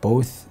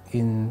 both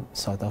in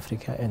South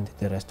Africa and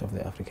the rest of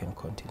the African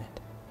continent.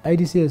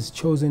 IDC has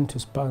chosen to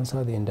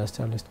sponsor the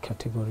industrialist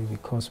category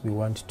because we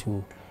want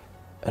to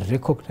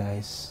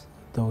recognize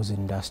those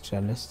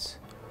industrialists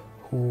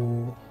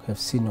who have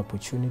seen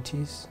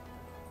opportunities,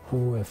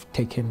 who have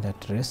taken that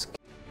risk.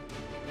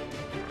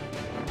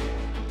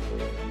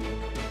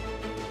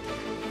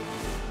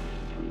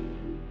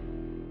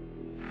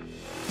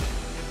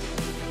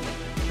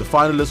 The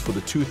finalists for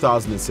the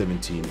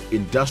 2017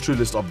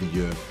 Industrialist of the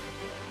Year: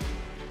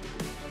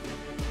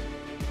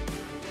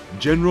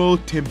 General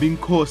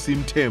Tembinkosi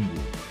Mtembu,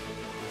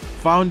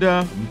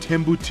 Founder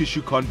Mtembu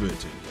Tissue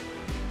Converting,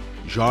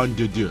 Jean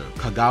de Dieu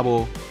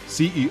Kagabo,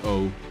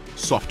 CEO,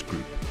 Soft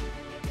Group.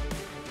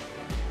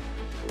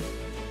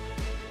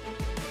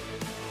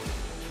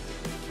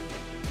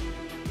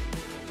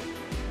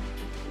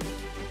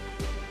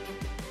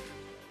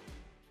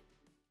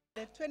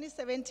 The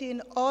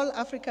 2017 All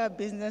Africa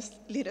Business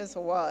Leaders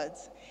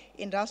Awards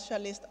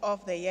Industrialist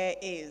of the Year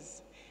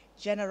is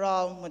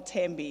General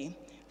Mutembi,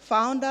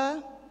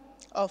 founder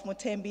of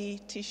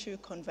Mutembi Tissue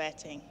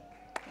Converting.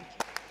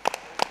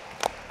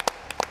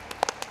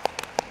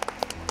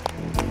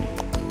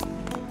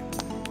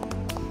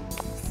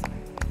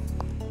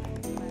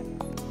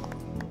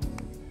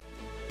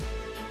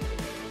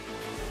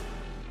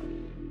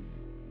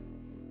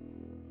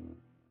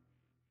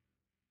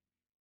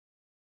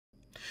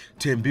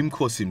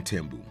 Thembimkhosi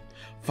Mthembu,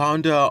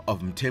 founder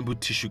of Mthembu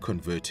Tissue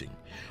Converting,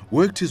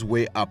 worked his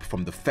way up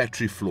from the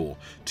factory floor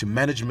to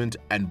management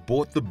and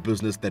bought the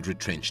business that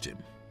retrenched him.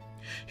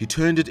 He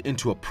turned it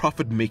into a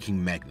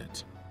profit-making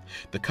magnet.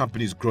 The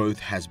company's growth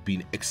has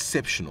been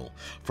exceptional.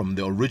 From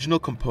the original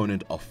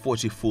component of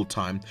 40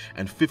 full-time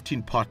and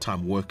 15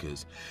 part-time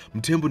workers,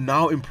 Mthembu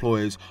now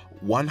employs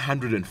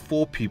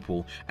 104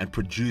 people and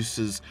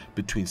produces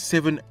between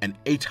 700 and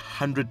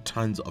 800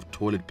 tons of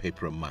toilet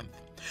paper a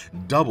month,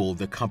 double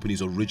the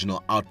company's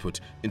original output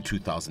in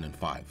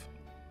 2005.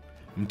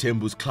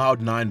 Mthembu's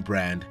Cloud9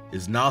 brand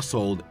is now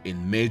sold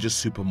in major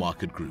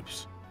supermarket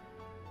groups.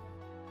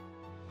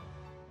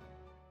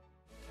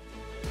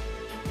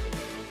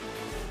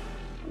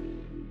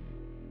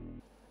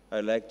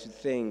 I'd like to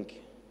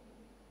thank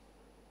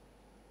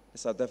the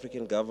South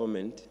African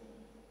government,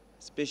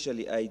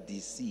 especially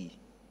IDC,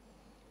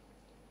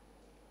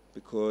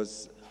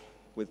 because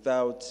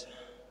without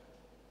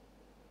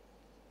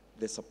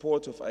the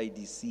support of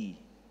IDC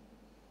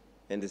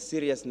and the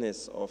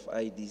seriousness of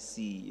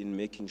IDC in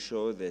making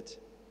sure that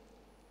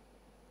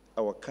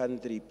our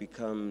country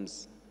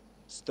becomes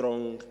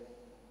strong,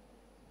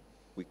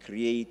 we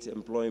create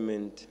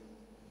employment,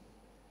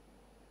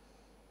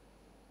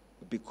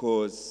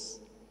 because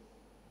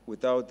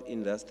without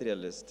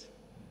industrialists,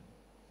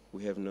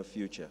 we have no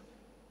future.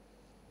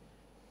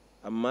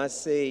 I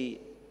must say,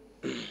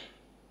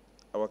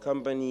 our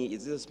company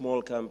is a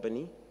small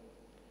company.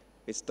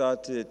 It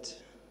started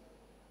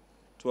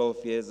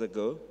 12 years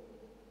ago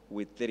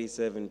with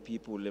 37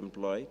 people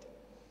employed.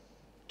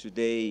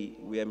 Today,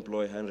 we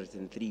employ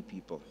 103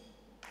 people.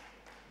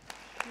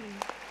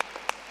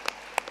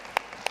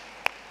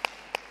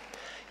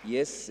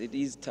 Yes, it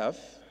is tough.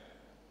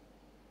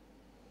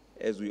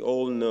 As we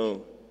all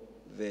know,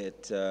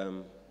 that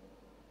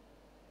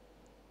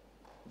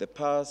the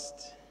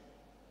past,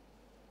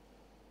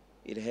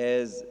 it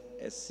has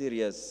a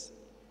serious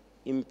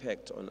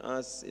impact on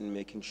us in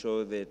making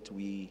sure that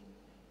we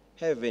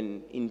have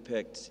an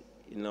impact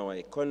in our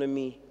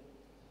economy,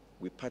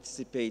 we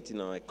participate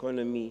in our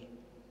economy,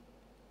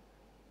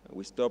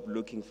 we stop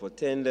looking for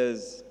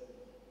tenders,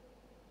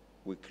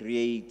 we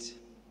create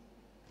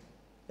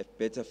a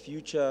better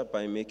future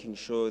by making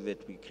sure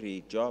that we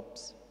create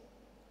jobs,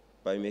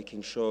 by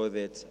making sure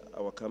that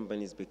our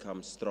companies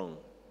become strong.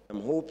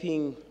 I'm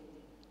hoping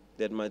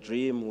that my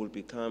dream will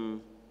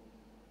become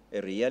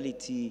a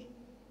reality,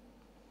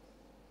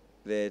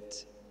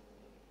 that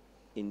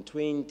in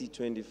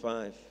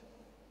 2025,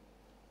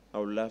 I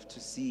would love to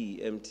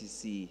see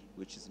MTC,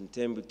 which is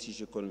Mthembu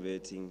Tissue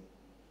Converting,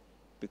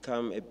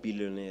 become a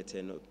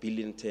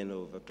billion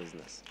turnover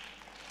business.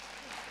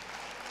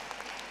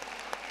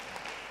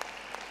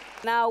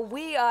 Now,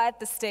 we are at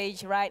the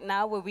stage right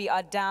now where we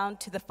are down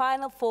to the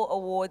final 4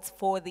 awards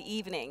for the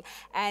evening.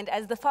 And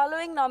as the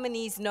following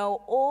nominees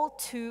know all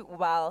too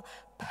well,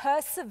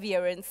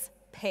 perseverance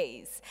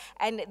pays.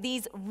 And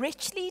these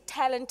richly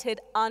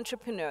talented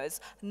entrepreneurs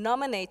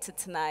nominated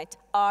tonight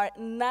are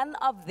none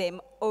of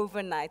them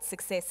overnight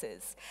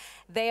successes.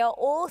 They are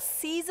all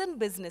seasoned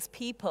business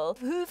people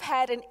who've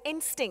had an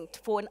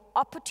instinct for an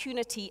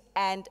opportunity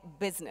and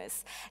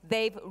business.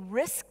 They've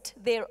risked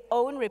their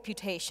own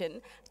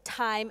reputation,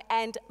 time,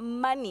 and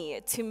money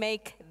to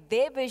make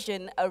their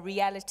vision a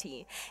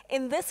reality.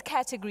 In this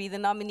category, the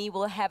nominee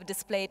will have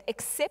displayed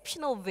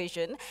exceptional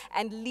vision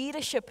and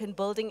leadership in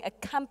building a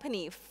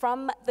company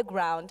from the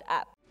ground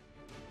up.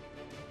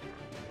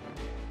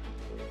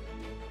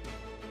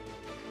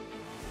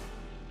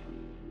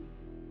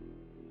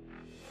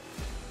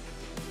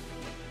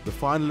 The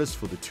finalists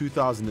for the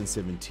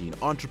 2017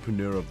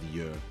 Entrepreneur of the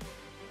Year: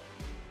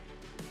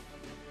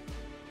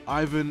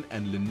 Ivan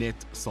and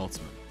Lynette Saltzman.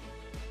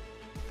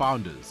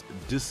 Founders,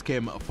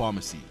 Dis-Chem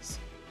Pharmacies.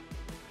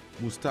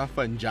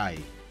 Mustafa Njai,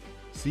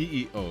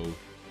 CEO,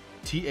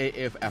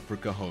 TAF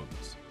Africa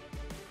Homes.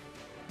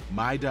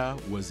 Maida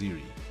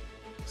Waziri,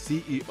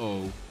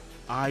 CEO,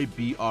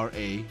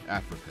 IBRA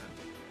Africa.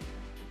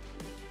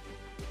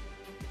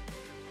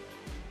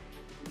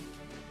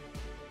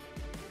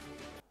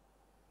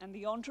 And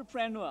the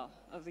Entrepreneur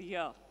of the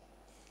Year.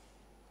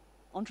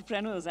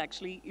 Entrepreneurs,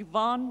 actually,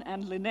 Ivan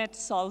and Lynette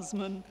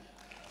Salzman,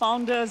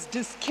 founders,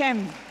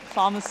 Dis-Chem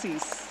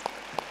Pharmacies.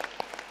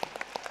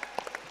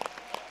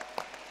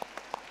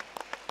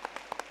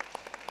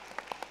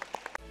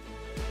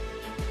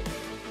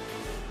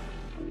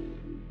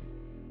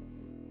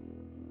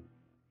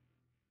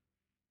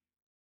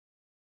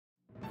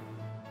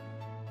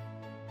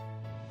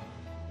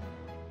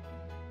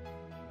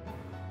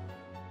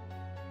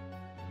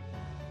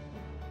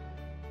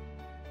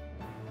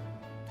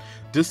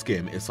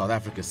 Dis-Chem is South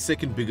Africa's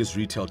second biggest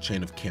retail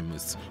chain of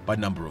chemists by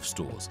number of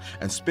stores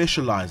and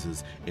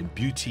specializes in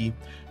beauty,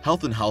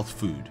 health and health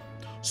food,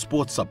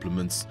 sports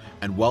supplements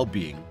and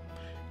well-being,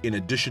 in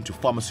addition to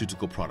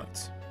pharmaceutical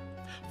products.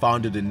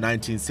 Founded in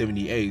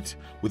 1978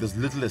 with as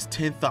little as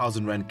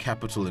 10,000 Rand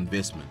capital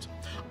investment,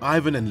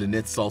 Ivan and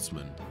Lynette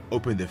Saltzman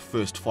opened their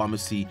first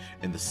pharmacy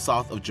in the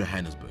south of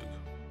Johannesburg.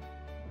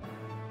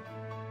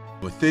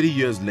 But 30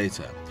 years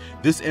later,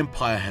 this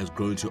empire has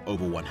grown to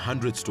over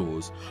 100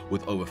 stores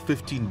with over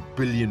 15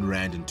 billion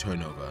rand in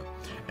turnover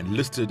and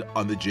listed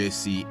on the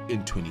JSE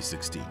in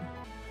 2016.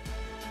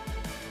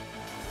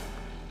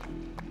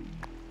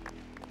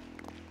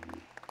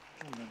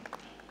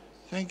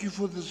 Thank you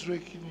for this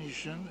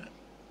recognition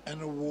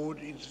and award.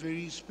 It's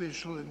very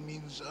special and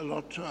means a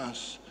lot to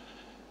us.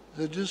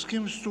 The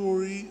Dis-Chem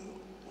story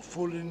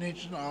for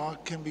Lynette and I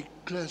can be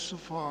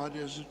classified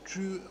as a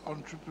true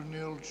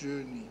entrepreneurial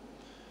journey.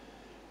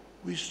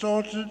 We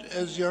started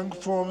as young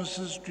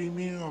pharmacists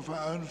dreaming of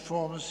our own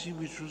pharmacy,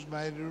 which was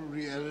made a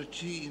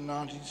reality in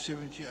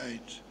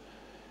 1978.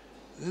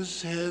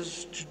 This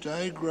has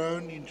today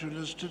grown into a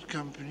listed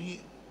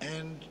company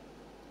and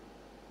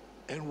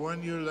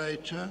 1 year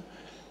later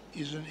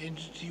is an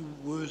entity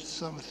worth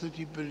some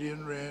 30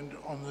 billion rand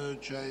on the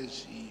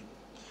JSE.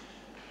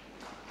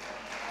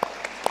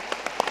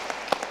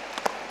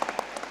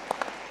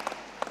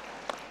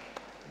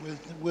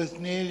 With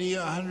nearly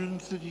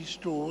 130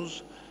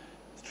 stores,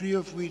 3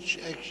 of which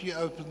actually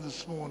opened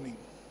this morning.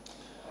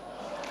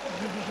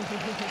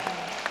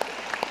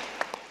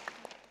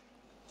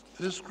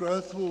 This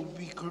growth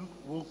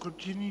will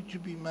continue to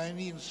be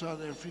mainly in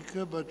South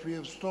Africa, but we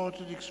have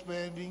started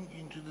expanding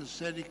into the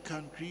SADC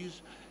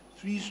countries.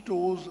 3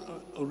 stores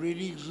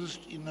already exist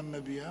in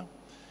Namibia,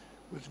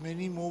 with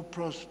many more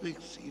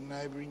prospects in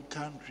neighboring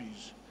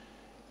countries.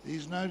 There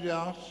is no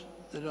doubt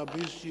that our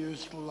best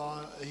years still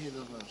lie ahead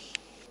of us.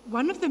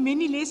 One of the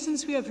many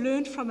lessons we have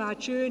learned from our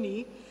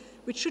journey,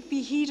 which should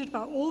be heeded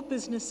by all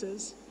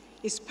businesses,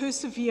 is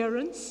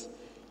perseverance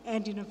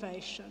and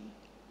innovation.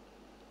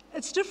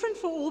 It's different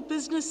for all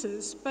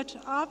businesses, but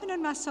Arvin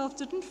and myself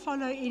didn't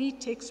follow any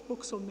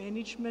textbooks or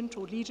management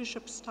or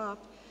leadership type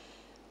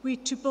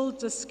to build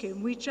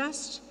Dis-Chem. We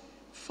just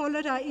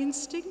followed our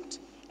instinct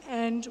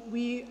and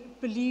we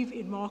believe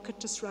in market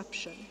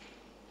disruption.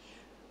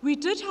 We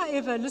did,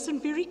 however, listen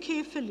very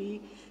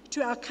carefully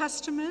to our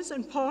customers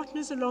and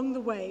partners along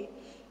the way,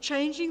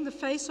 changing the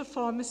face of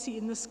pharmacy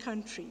in this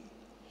country.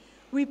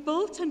 We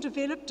built and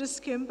developed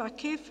Dis-Chem by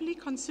carefully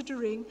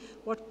considering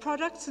what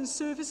products and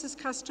services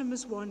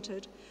customers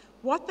wanted,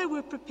 what they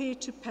were prepared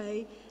to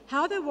pay,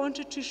 how they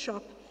wanted to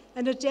shop,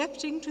 and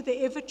adapting to the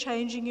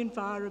ever-changing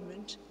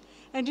environment.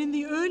 And in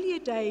the earlier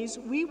days,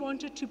 we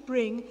wanted to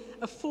bring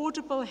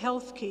affordable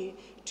healthcare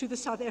to the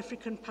South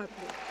African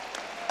public.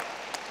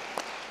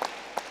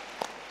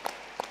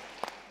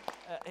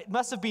 It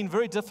must have been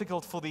very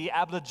difficult for the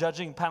AABLA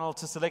judging panel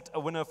to select a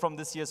winner from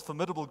this year's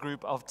formidable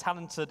group of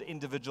talented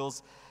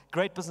individuals,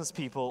 great business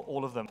people,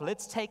 all of them.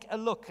 Let's take a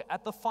look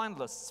at the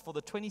finalists for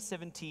the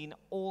 2017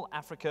 All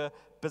Africa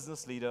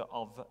Business Leader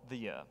of the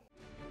Year.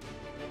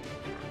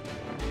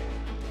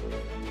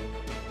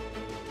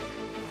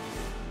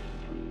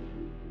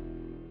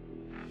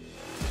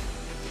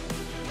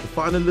 The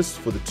finalists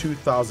for the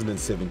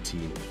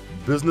 2017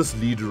 Business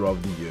Leader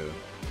of the Year: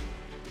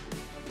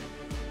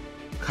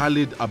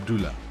 Khalid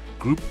Abdullah,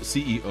 Group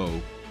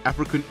CEO,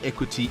 African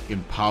Equity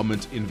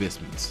Empowerment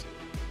Investments.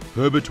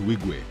 Herbert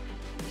Wigwe,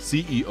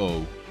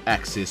 CEO,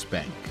 Access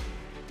Bank.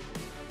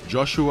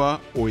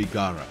 Joshua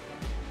Oigara,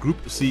 Group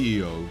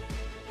CEO,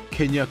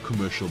 Kenya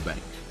Commercial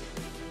Bank.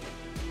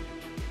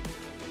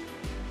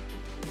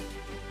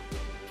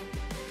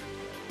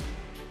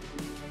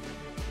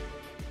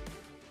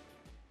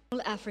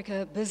 All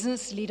Africa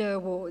Business Leader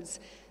Awards.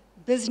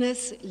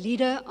 Business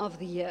Leader of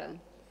the Year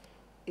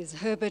is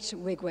Herbert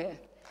Wigwe,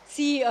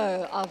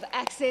 CEO of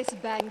Access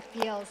Bank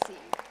PLC.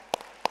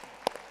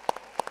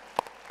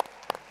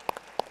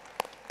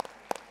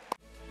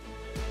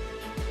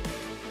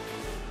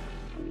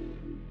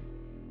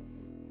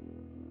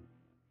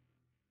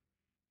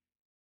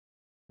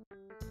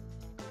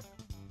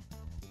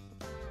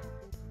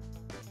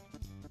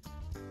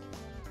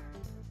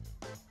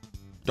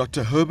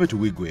 Dr. Herbert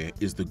Wigwe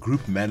is the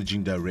Group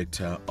Managing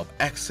Director of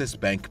Access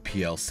Bank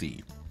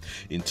PLC.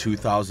 In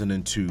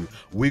 2002,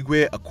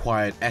 Wigwe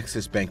acquired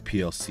Access Bank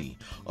PLC,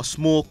 a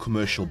small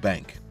commercial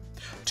bank.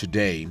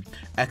 Today,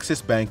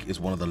 Access Bank is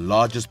one of the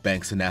largest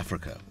banks in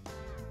Africa.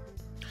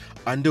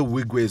 Under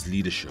Wigwe's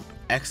leadership,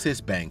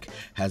 Access Bank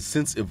has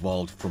since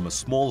evolved from a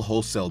small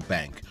wholesale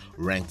bank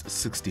ranked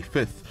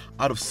 65th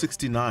out of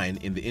 69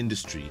 in the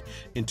industry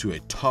into a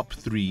top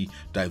 3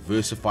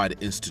 diversified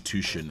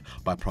institution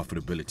by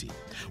profitability,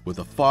 with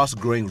a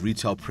fast-growing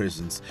retail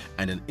presence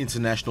and an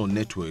international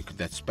network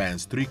that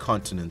spans 3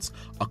 continents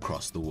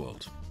across the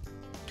world.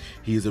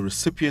 He is a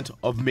recipient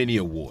of many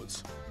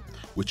awards,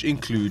 which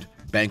include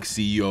Bank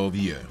CEO of the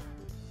Year.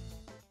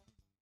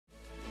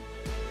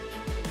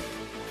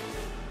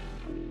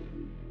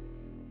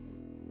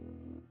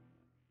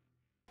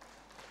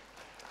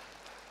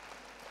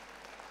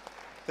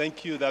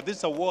 Thank you. That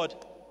this award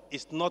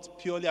is not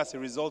purely as a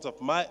result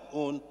of my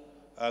own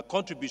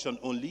contribution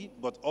only,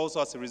 but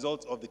also as a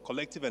result of the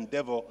collective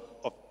endeavor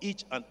of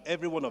each and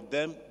every one of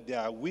them,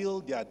 their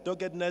will, their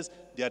doggedness,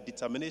 their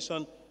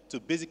determination to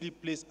basically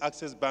place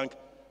Access Bank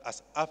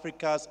as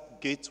Africa's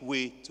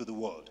gateway to the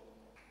world.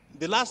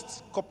 The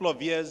last couple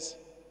of years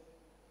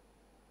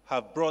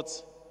have brought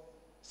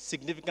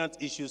significant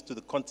issues to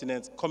the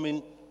continent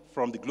coming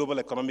from the global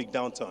economic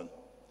downturn.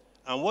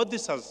 And what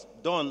this has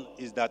done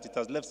is that it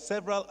has left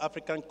several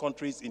African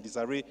countries in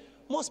disarray,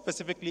 more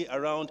specifically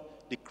around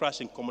the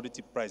crash in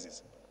commodity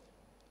prices.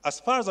 As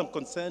far as I'm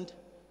concerned,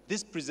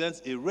 this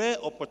presents a rare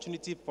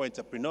opportunity for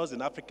entrepreneurs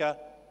in Africa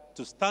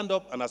to stand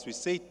up and, as we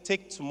say,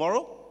 take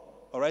tomorrow,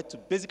 all right, to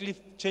basically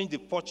change the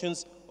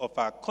fortunes of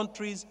our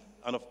countries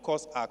and, of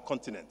course, our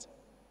continent.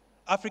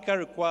 Africa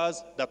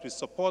requires that we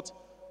support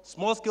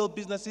small-scale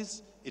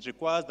businesses. It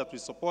requires that we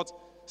support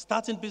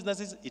starting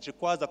businesses. It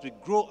requires that we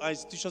grow our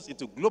institutions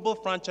into global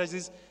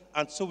franchises,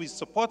 and so we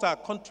support our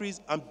countries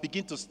and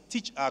begin to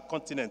stitch our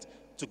continent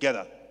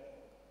together.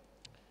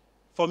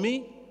 For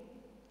me,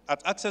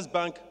 at Access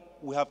Bank,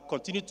 we have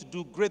continued to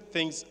do great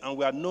things, and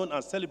we are known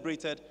and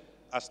celebrated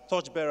as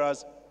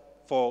torchbearers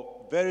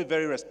for very,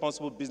 very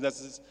responsible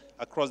businesses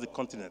across the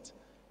continent.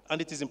 And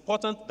it is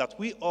important that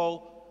we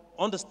all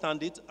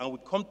understand it and we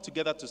come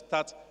together to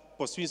start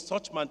pursuing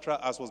such mantra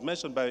as was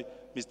mentioned by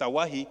Mr.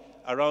 Wahi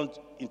around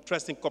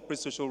interesting corporate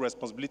social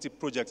responsibility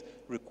projects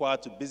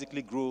required to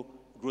basically grow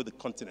the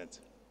continent.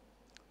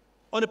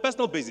 On a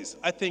personal basis,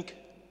 I think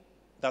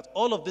that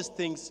all of these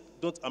things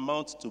don't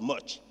amount to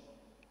much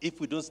if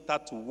we don't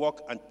start to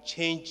work and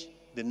change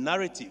the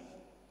narrative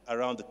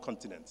around the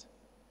continent.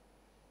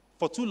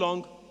 For too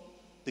long,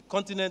 the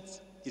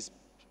continent is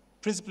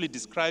principally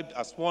described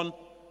as one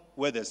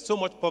where there's so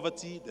much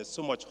poverty, there's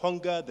so much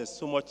hunger, there's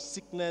so much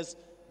sickness,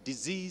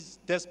 disease,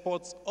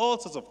 despots, all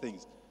sorts of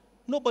things.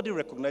 Nobody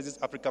recognizes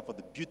Africa for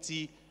the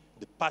beauty,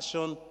 the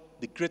passion,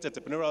 the great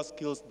entrepreneurial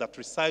skills that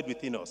reside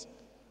within us.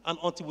 And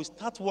until we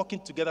start working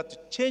together to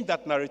change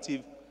that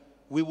narrative,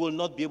 we will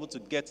not be able to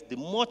get the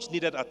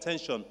much-needed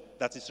attention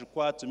that is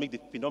required to make the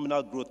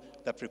phenomenal growth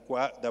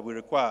that we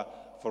require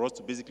for us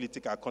to basically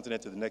take our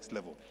continent to the next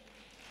level.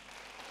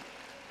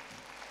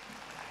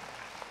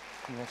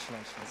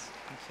 Congratulations.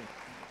 Thank you.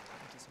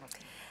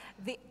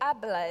 The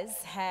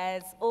AABLAs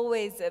has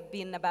always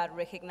been about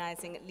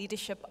recognizing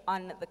leadership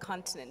on the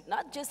continent,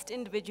 not just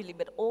individually,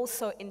 but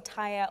also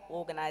entire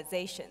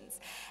organizations.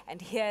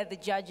 And here the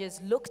judges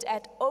looked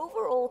at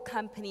overall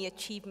company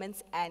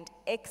achievements and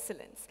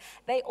excellence.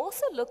 They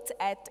also looked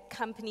at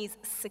companies'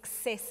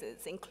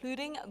 successes,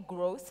 including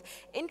growth,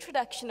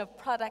 introduction of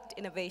product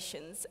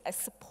innovations, a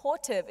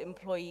supportive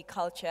employee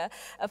culture,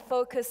 a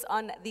focus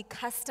on the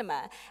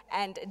customer,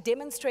 and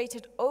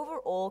demonstrated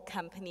overall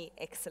company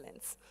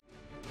excellence.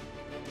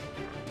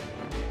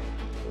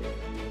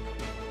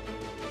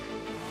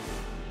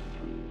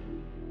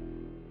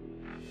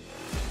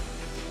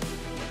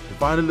 The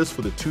finalists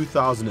for the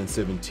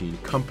 2017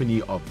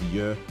 Company of the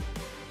Year: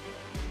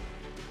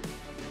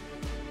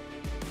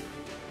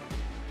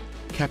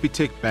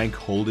 Capitec Bank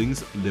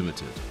Holdings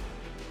Limited,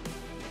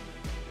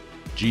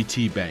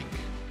 GT Bank,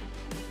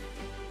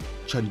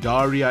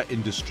 Chandaria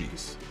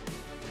Industries,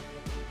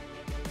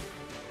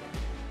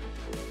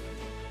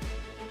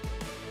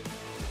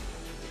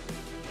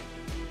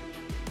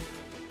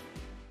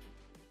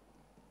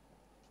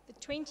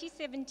 The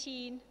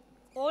 2017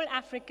 All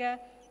Africa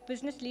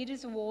Business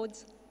Leaders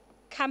Awards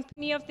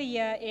Company of the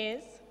Year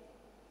is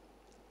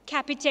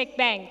Capitec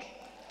Bank.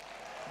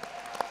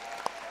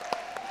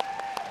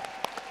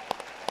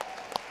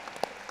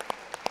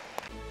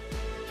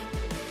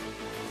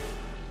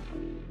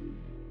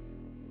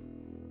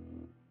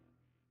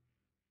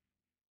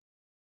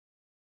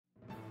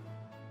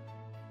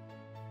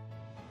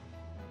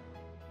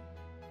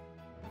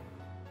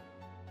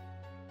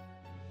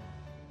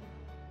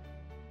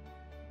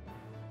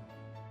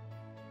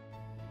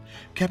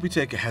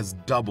 Capitec has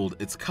doubled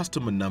its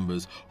customer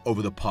numbers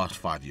over the past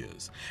 5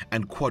 years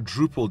and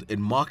quadrupled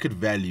in market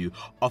value,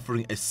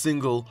 offering a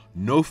single,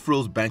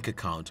 no-frills bank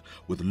account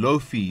with low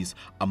fees,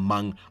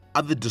 among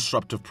other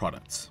disruptive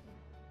products.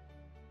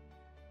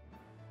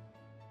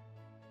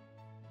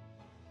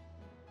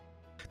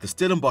 The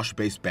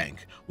Stellenbosch-based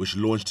bank, which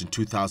launched in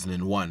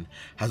 2001,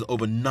 has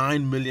over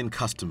 9 million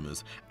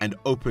customers and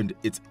opened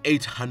its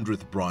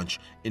 800th branch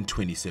in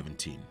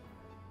 2017.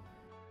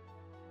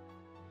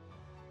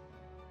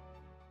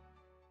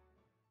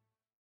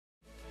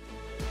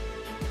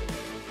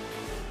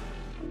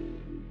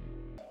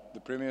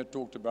 The Premier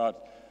talked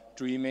about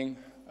dreaming.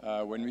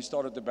 When we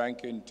started the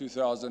bank in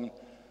 2000,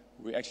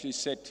 we actually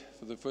set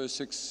for the first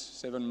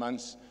 6-7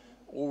 months,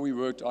 all we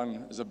worked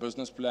on is a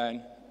business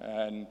plan.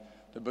 And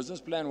the business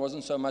plan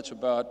wasn't so much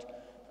about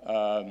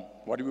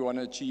what do we want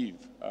to achieve.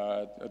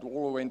 It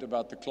all went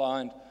about the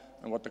client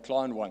and what the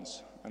client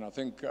wants. And I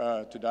think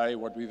today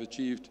what we've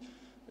achieved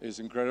is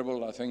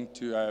incredible. I think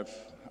to have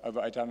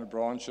over 800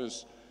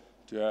 branches,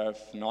 to have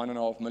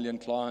 9.5 million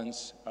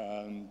clients,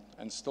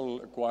 and still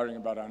acquiring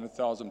about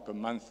 100,000 per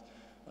month,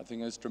 I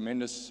think is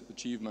tremendous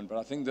achievement. But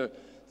I think the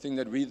thing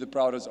that we're the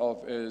proudest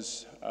of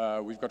is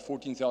we've got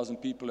 14,000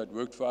 people that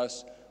worked for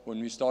us. When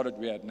we started,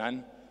 we had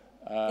none.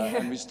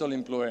 And we're still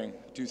employing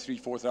 2,000,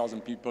 3,000,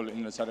 4,000 people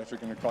in the South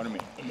African economy.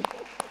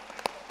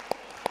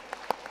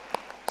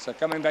 So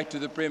coming back to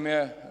the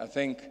Premier, I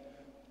think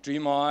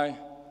dream high,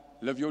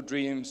 live your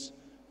dreams,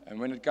 And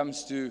when it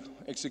comes to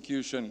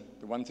execution,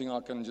 the one thing I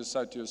can just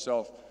say to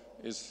yourself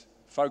is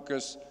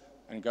focus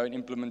and go and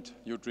implement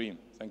your dream.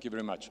 Thank you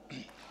very much.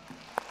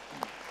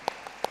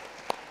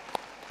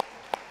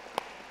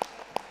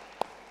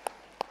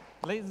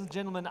 Ladies and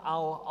gentlemen,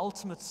 our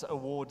ultimate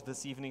award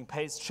this evening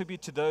pays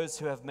tribute to those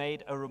who have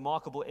made a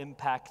remarkable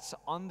impact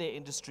on their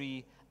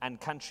industry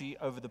and country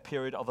over the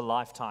period of a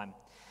lifetime.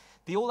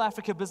 The All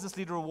Africa Business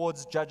Leader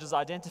Awards judges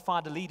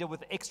identified a leader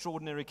with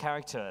extraordinary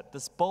character.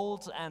 This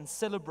bold and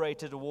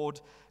celebrated award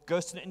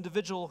goes to an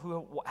individual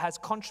who has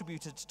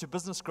contributed to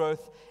business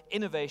growth,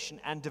 innovation,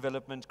 and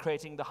development,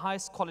 creating the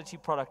highest quality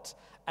product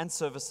and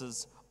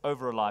services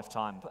over a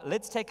lifetime.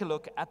 Let's take a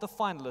look at the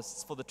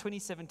finalists for the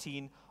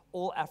 2017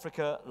 All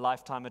Africa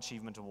Lifetime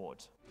Achievement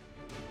Award.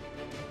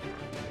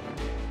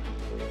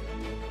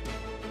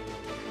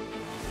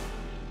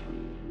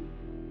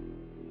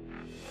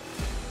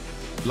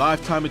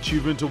 Lifetime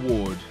Achievement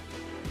Award.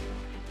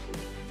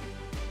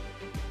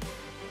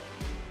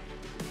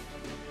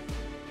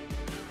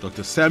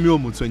 Dr. Samuel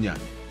Motswenyane,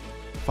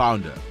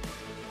 founder,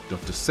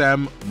 Dr.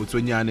 Sam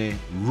Motswenyane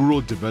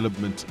Rural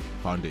Development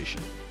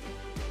Foundation.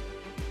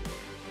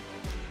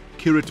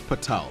 Kirit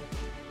Patel,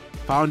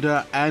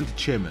 founder and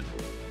chairman,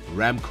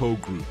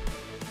 Ramco Group.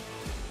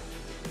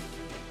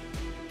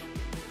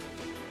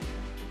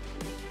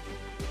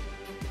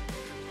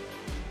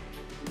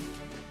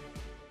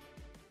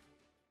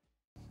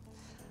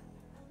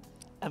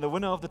 And the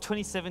winner of the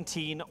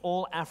 2017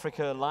 All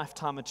Africa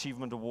Lifetime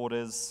Achievement Award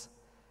is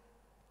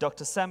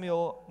Dr.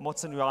 Samuel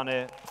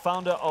Motswenyane,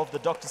 founder of the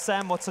Dr.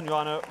 Sam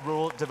Motswenyane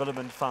Rural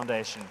Development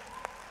Foundation.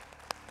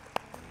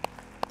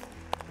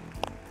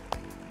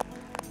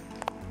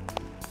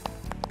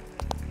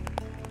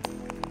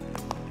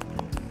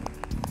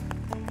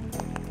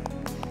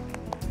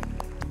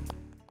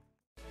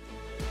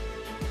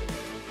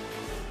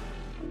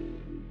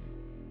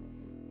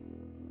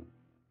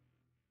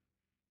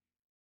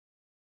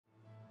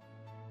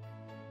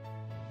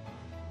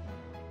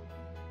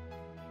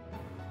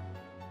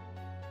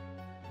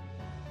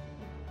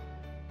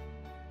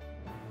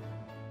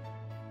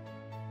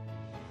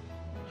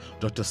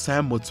 Dr.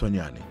 Sam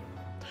Motswenyane,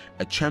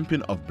 a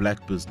champion of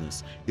black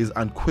business, is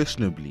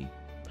unquestionably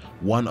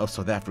one of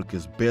South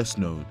Africa's best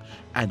known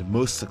and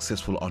most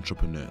successful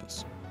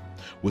entrepreneurs,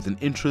 with an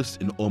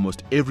interest in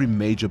almost every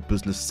major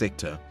business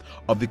sector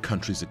of the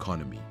country's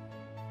economy.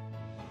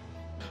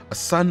 A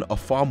son of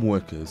farm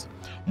workers,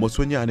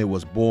 Motswenyane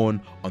was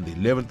born on the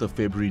 11th of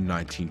February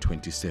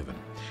 1927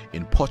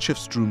 in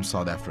Potchefstroom,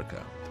 South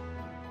Africa.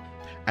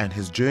 And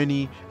his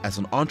journey as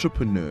an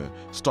entrepreneur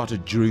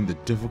started during the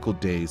difficult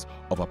days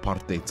of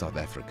apartheid South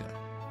Africa.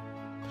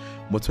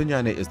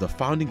 Motswenyane is the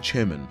founding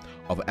chairman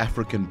of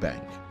African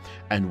Bank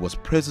and was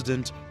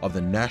president of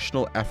the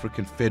National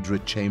African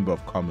Federate Chamber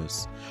of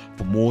Commerce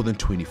for more than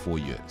 24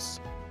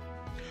 years.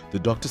 The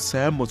Dr.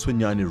 Sam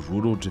Motswenyane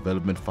Rural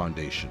Development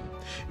Foundation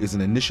is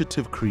an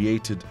initiative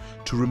created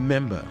to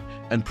remember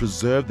and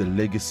preserve the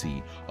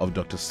legacy of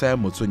Dr.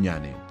 Sam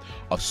Motswenyane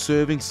of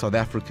serving South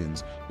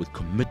Africans with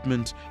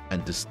commitment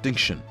and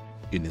distinction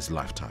in his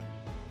lifetime.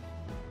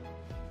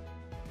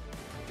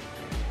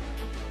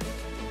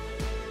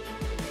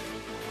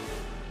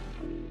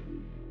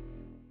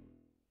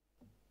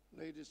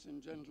 Ladies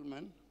and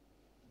gentlemen,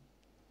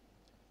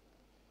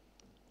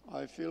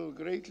 I feel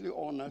greatly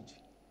honored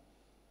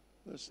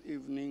this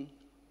evening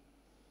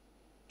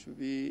to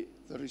be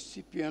the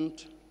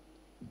recipient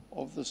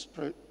of this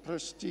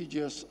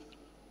prestigious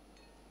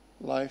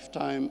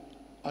Lifetime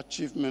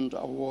Achievement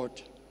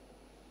Award.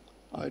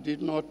 I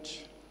did not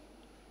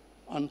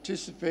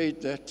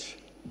anticipate that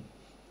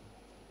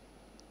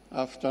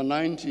after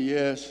 90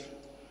 years,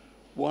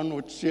 one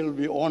would still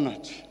be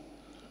honored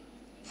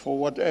for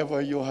whatever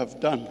you have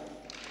done.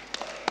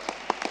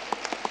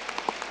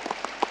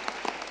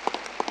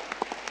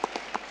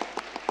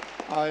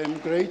 I am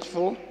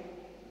grateful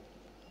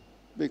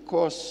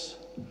because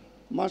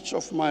much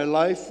of my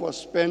life was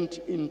spent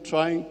in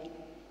trying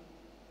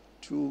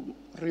to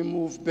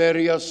remove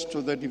barriers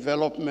to the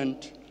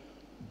development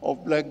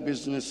of black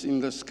business in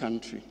this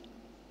country.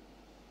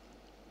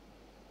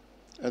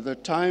 At the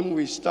time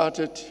we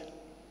started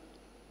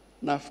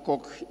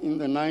NAFCOC in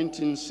the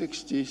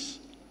 1960s,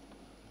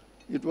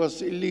 it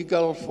was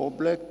illegal for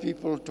black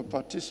people to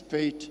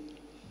participate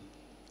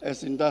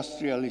as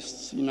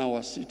industrialists in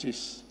our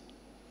cities.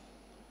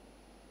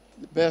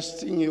 The best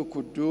thing you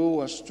could do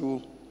was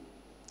to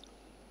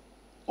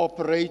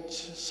operate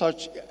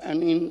such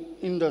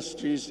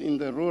industries in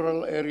the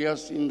rural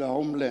areas in the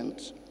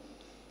homeland.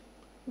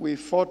 We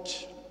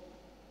fought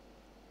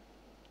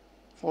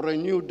for a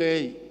new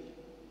day,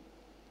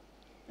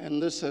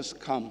 and this has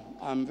come.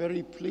 I'm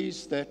very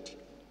pleased that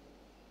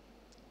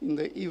in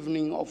the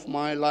evening of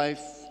my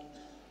life,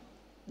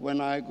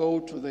 when I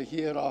go to the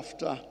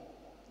hereafter,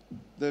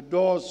 the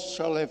doors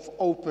shall have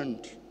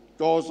opened,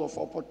 doors of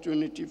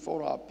opportunity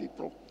for our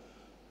people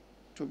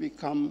to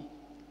become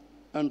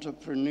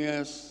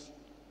entrepreneurs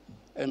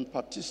and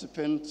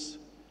participants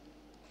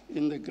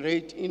in the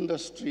great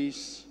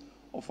industries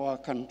of our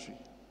country.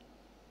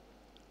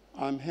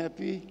 I'm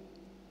happy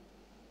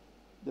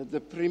that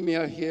the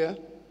Premier here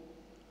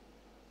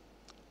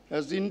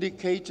has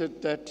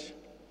indicated that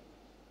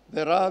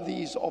there are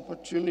these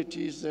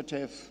opportunities that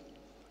have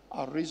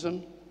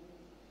arisen,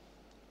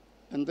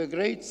 and the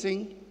great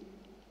thing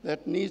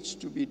that needs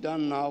to be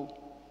done now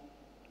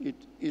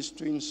is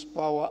to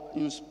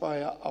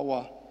inspire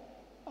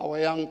our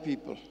young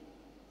people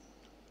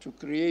to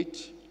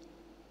create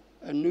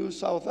a new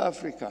South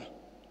Africa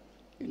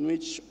in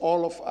which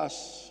all of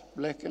us,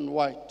 black and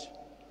white,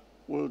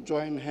 will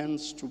join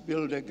hands to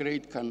build a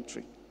great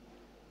country,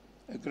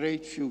 a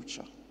great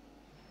future.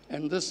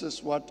 And this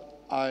is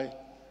what I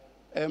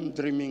am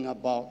dreaming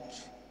about,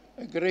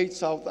 a great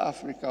South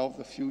Africa of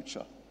the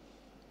future,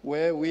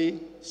 where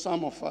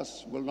some of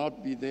us will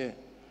not be there,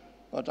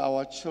 but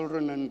our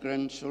children and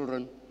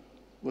grandchildren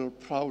will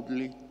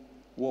proudly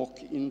walk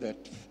in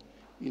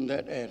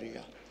that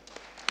area.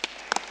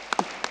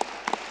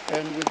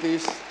 And with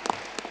these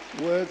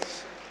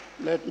words,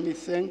 let me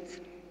thank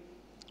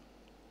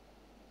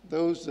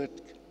those that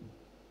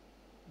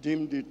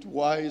deemed it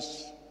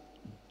wise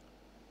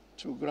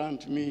to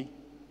grant me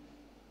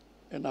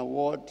an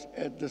award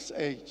at this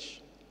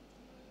age.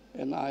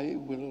 And I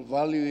will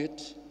value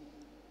it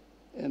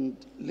and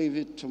leave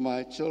it to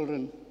my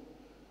children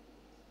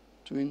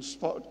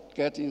to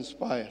get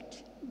inspired,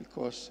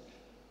 because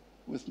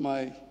with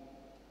my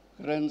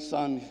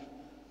grandson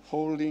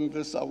holding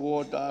this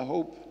award, I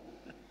hope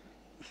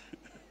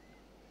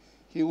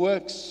he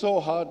works so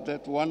hard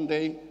that one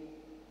day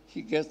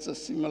he gets a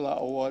similar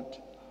award.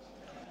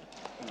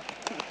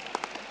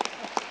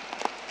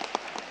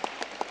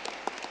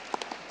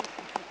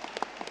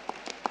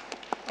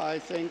 I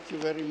thank you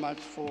very much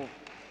for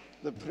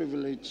the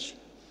privilege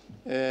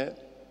and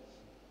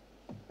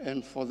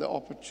for the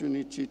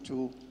opportunity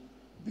to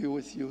be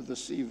with you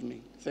this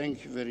evening.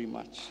 Thank you very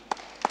much.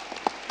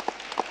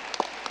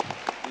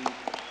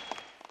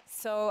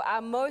 So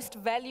our most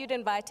valued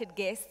invited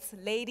guests,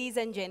 ladies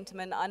and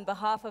gentlemen, on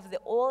behalf of the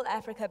All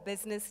Africa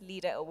Business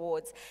Leader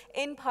Awards,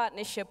 in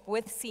partnership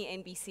with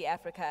CNBC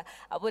Africa,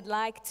 I would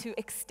like to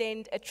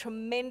extend a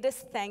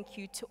tremendous thank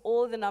you to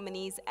all the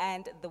nominees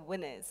and the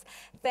winners.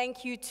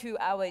 Thank you to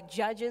our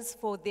judges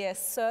for their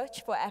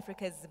search for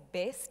Africa's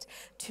best,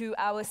 to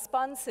our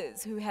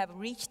sponsors who have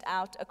reached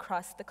out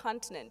across the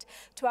continent,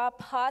 to our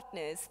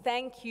partners,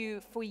 thank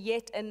you for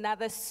yet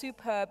another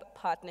superb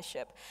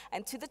partnership,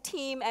 and to the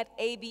team at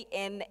ABN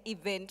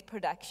Event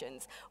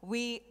Productions.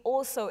 We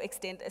also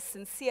extend a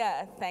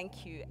sincere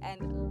thank you.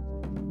 And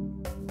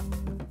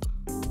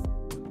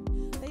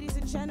ladies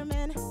and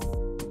gentlemen,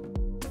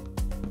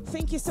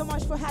 thank you so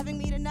much for having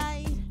me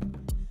tonight.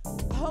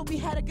 I hope you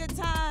had a good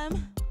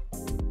time.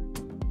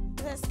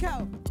 Let's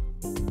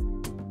go.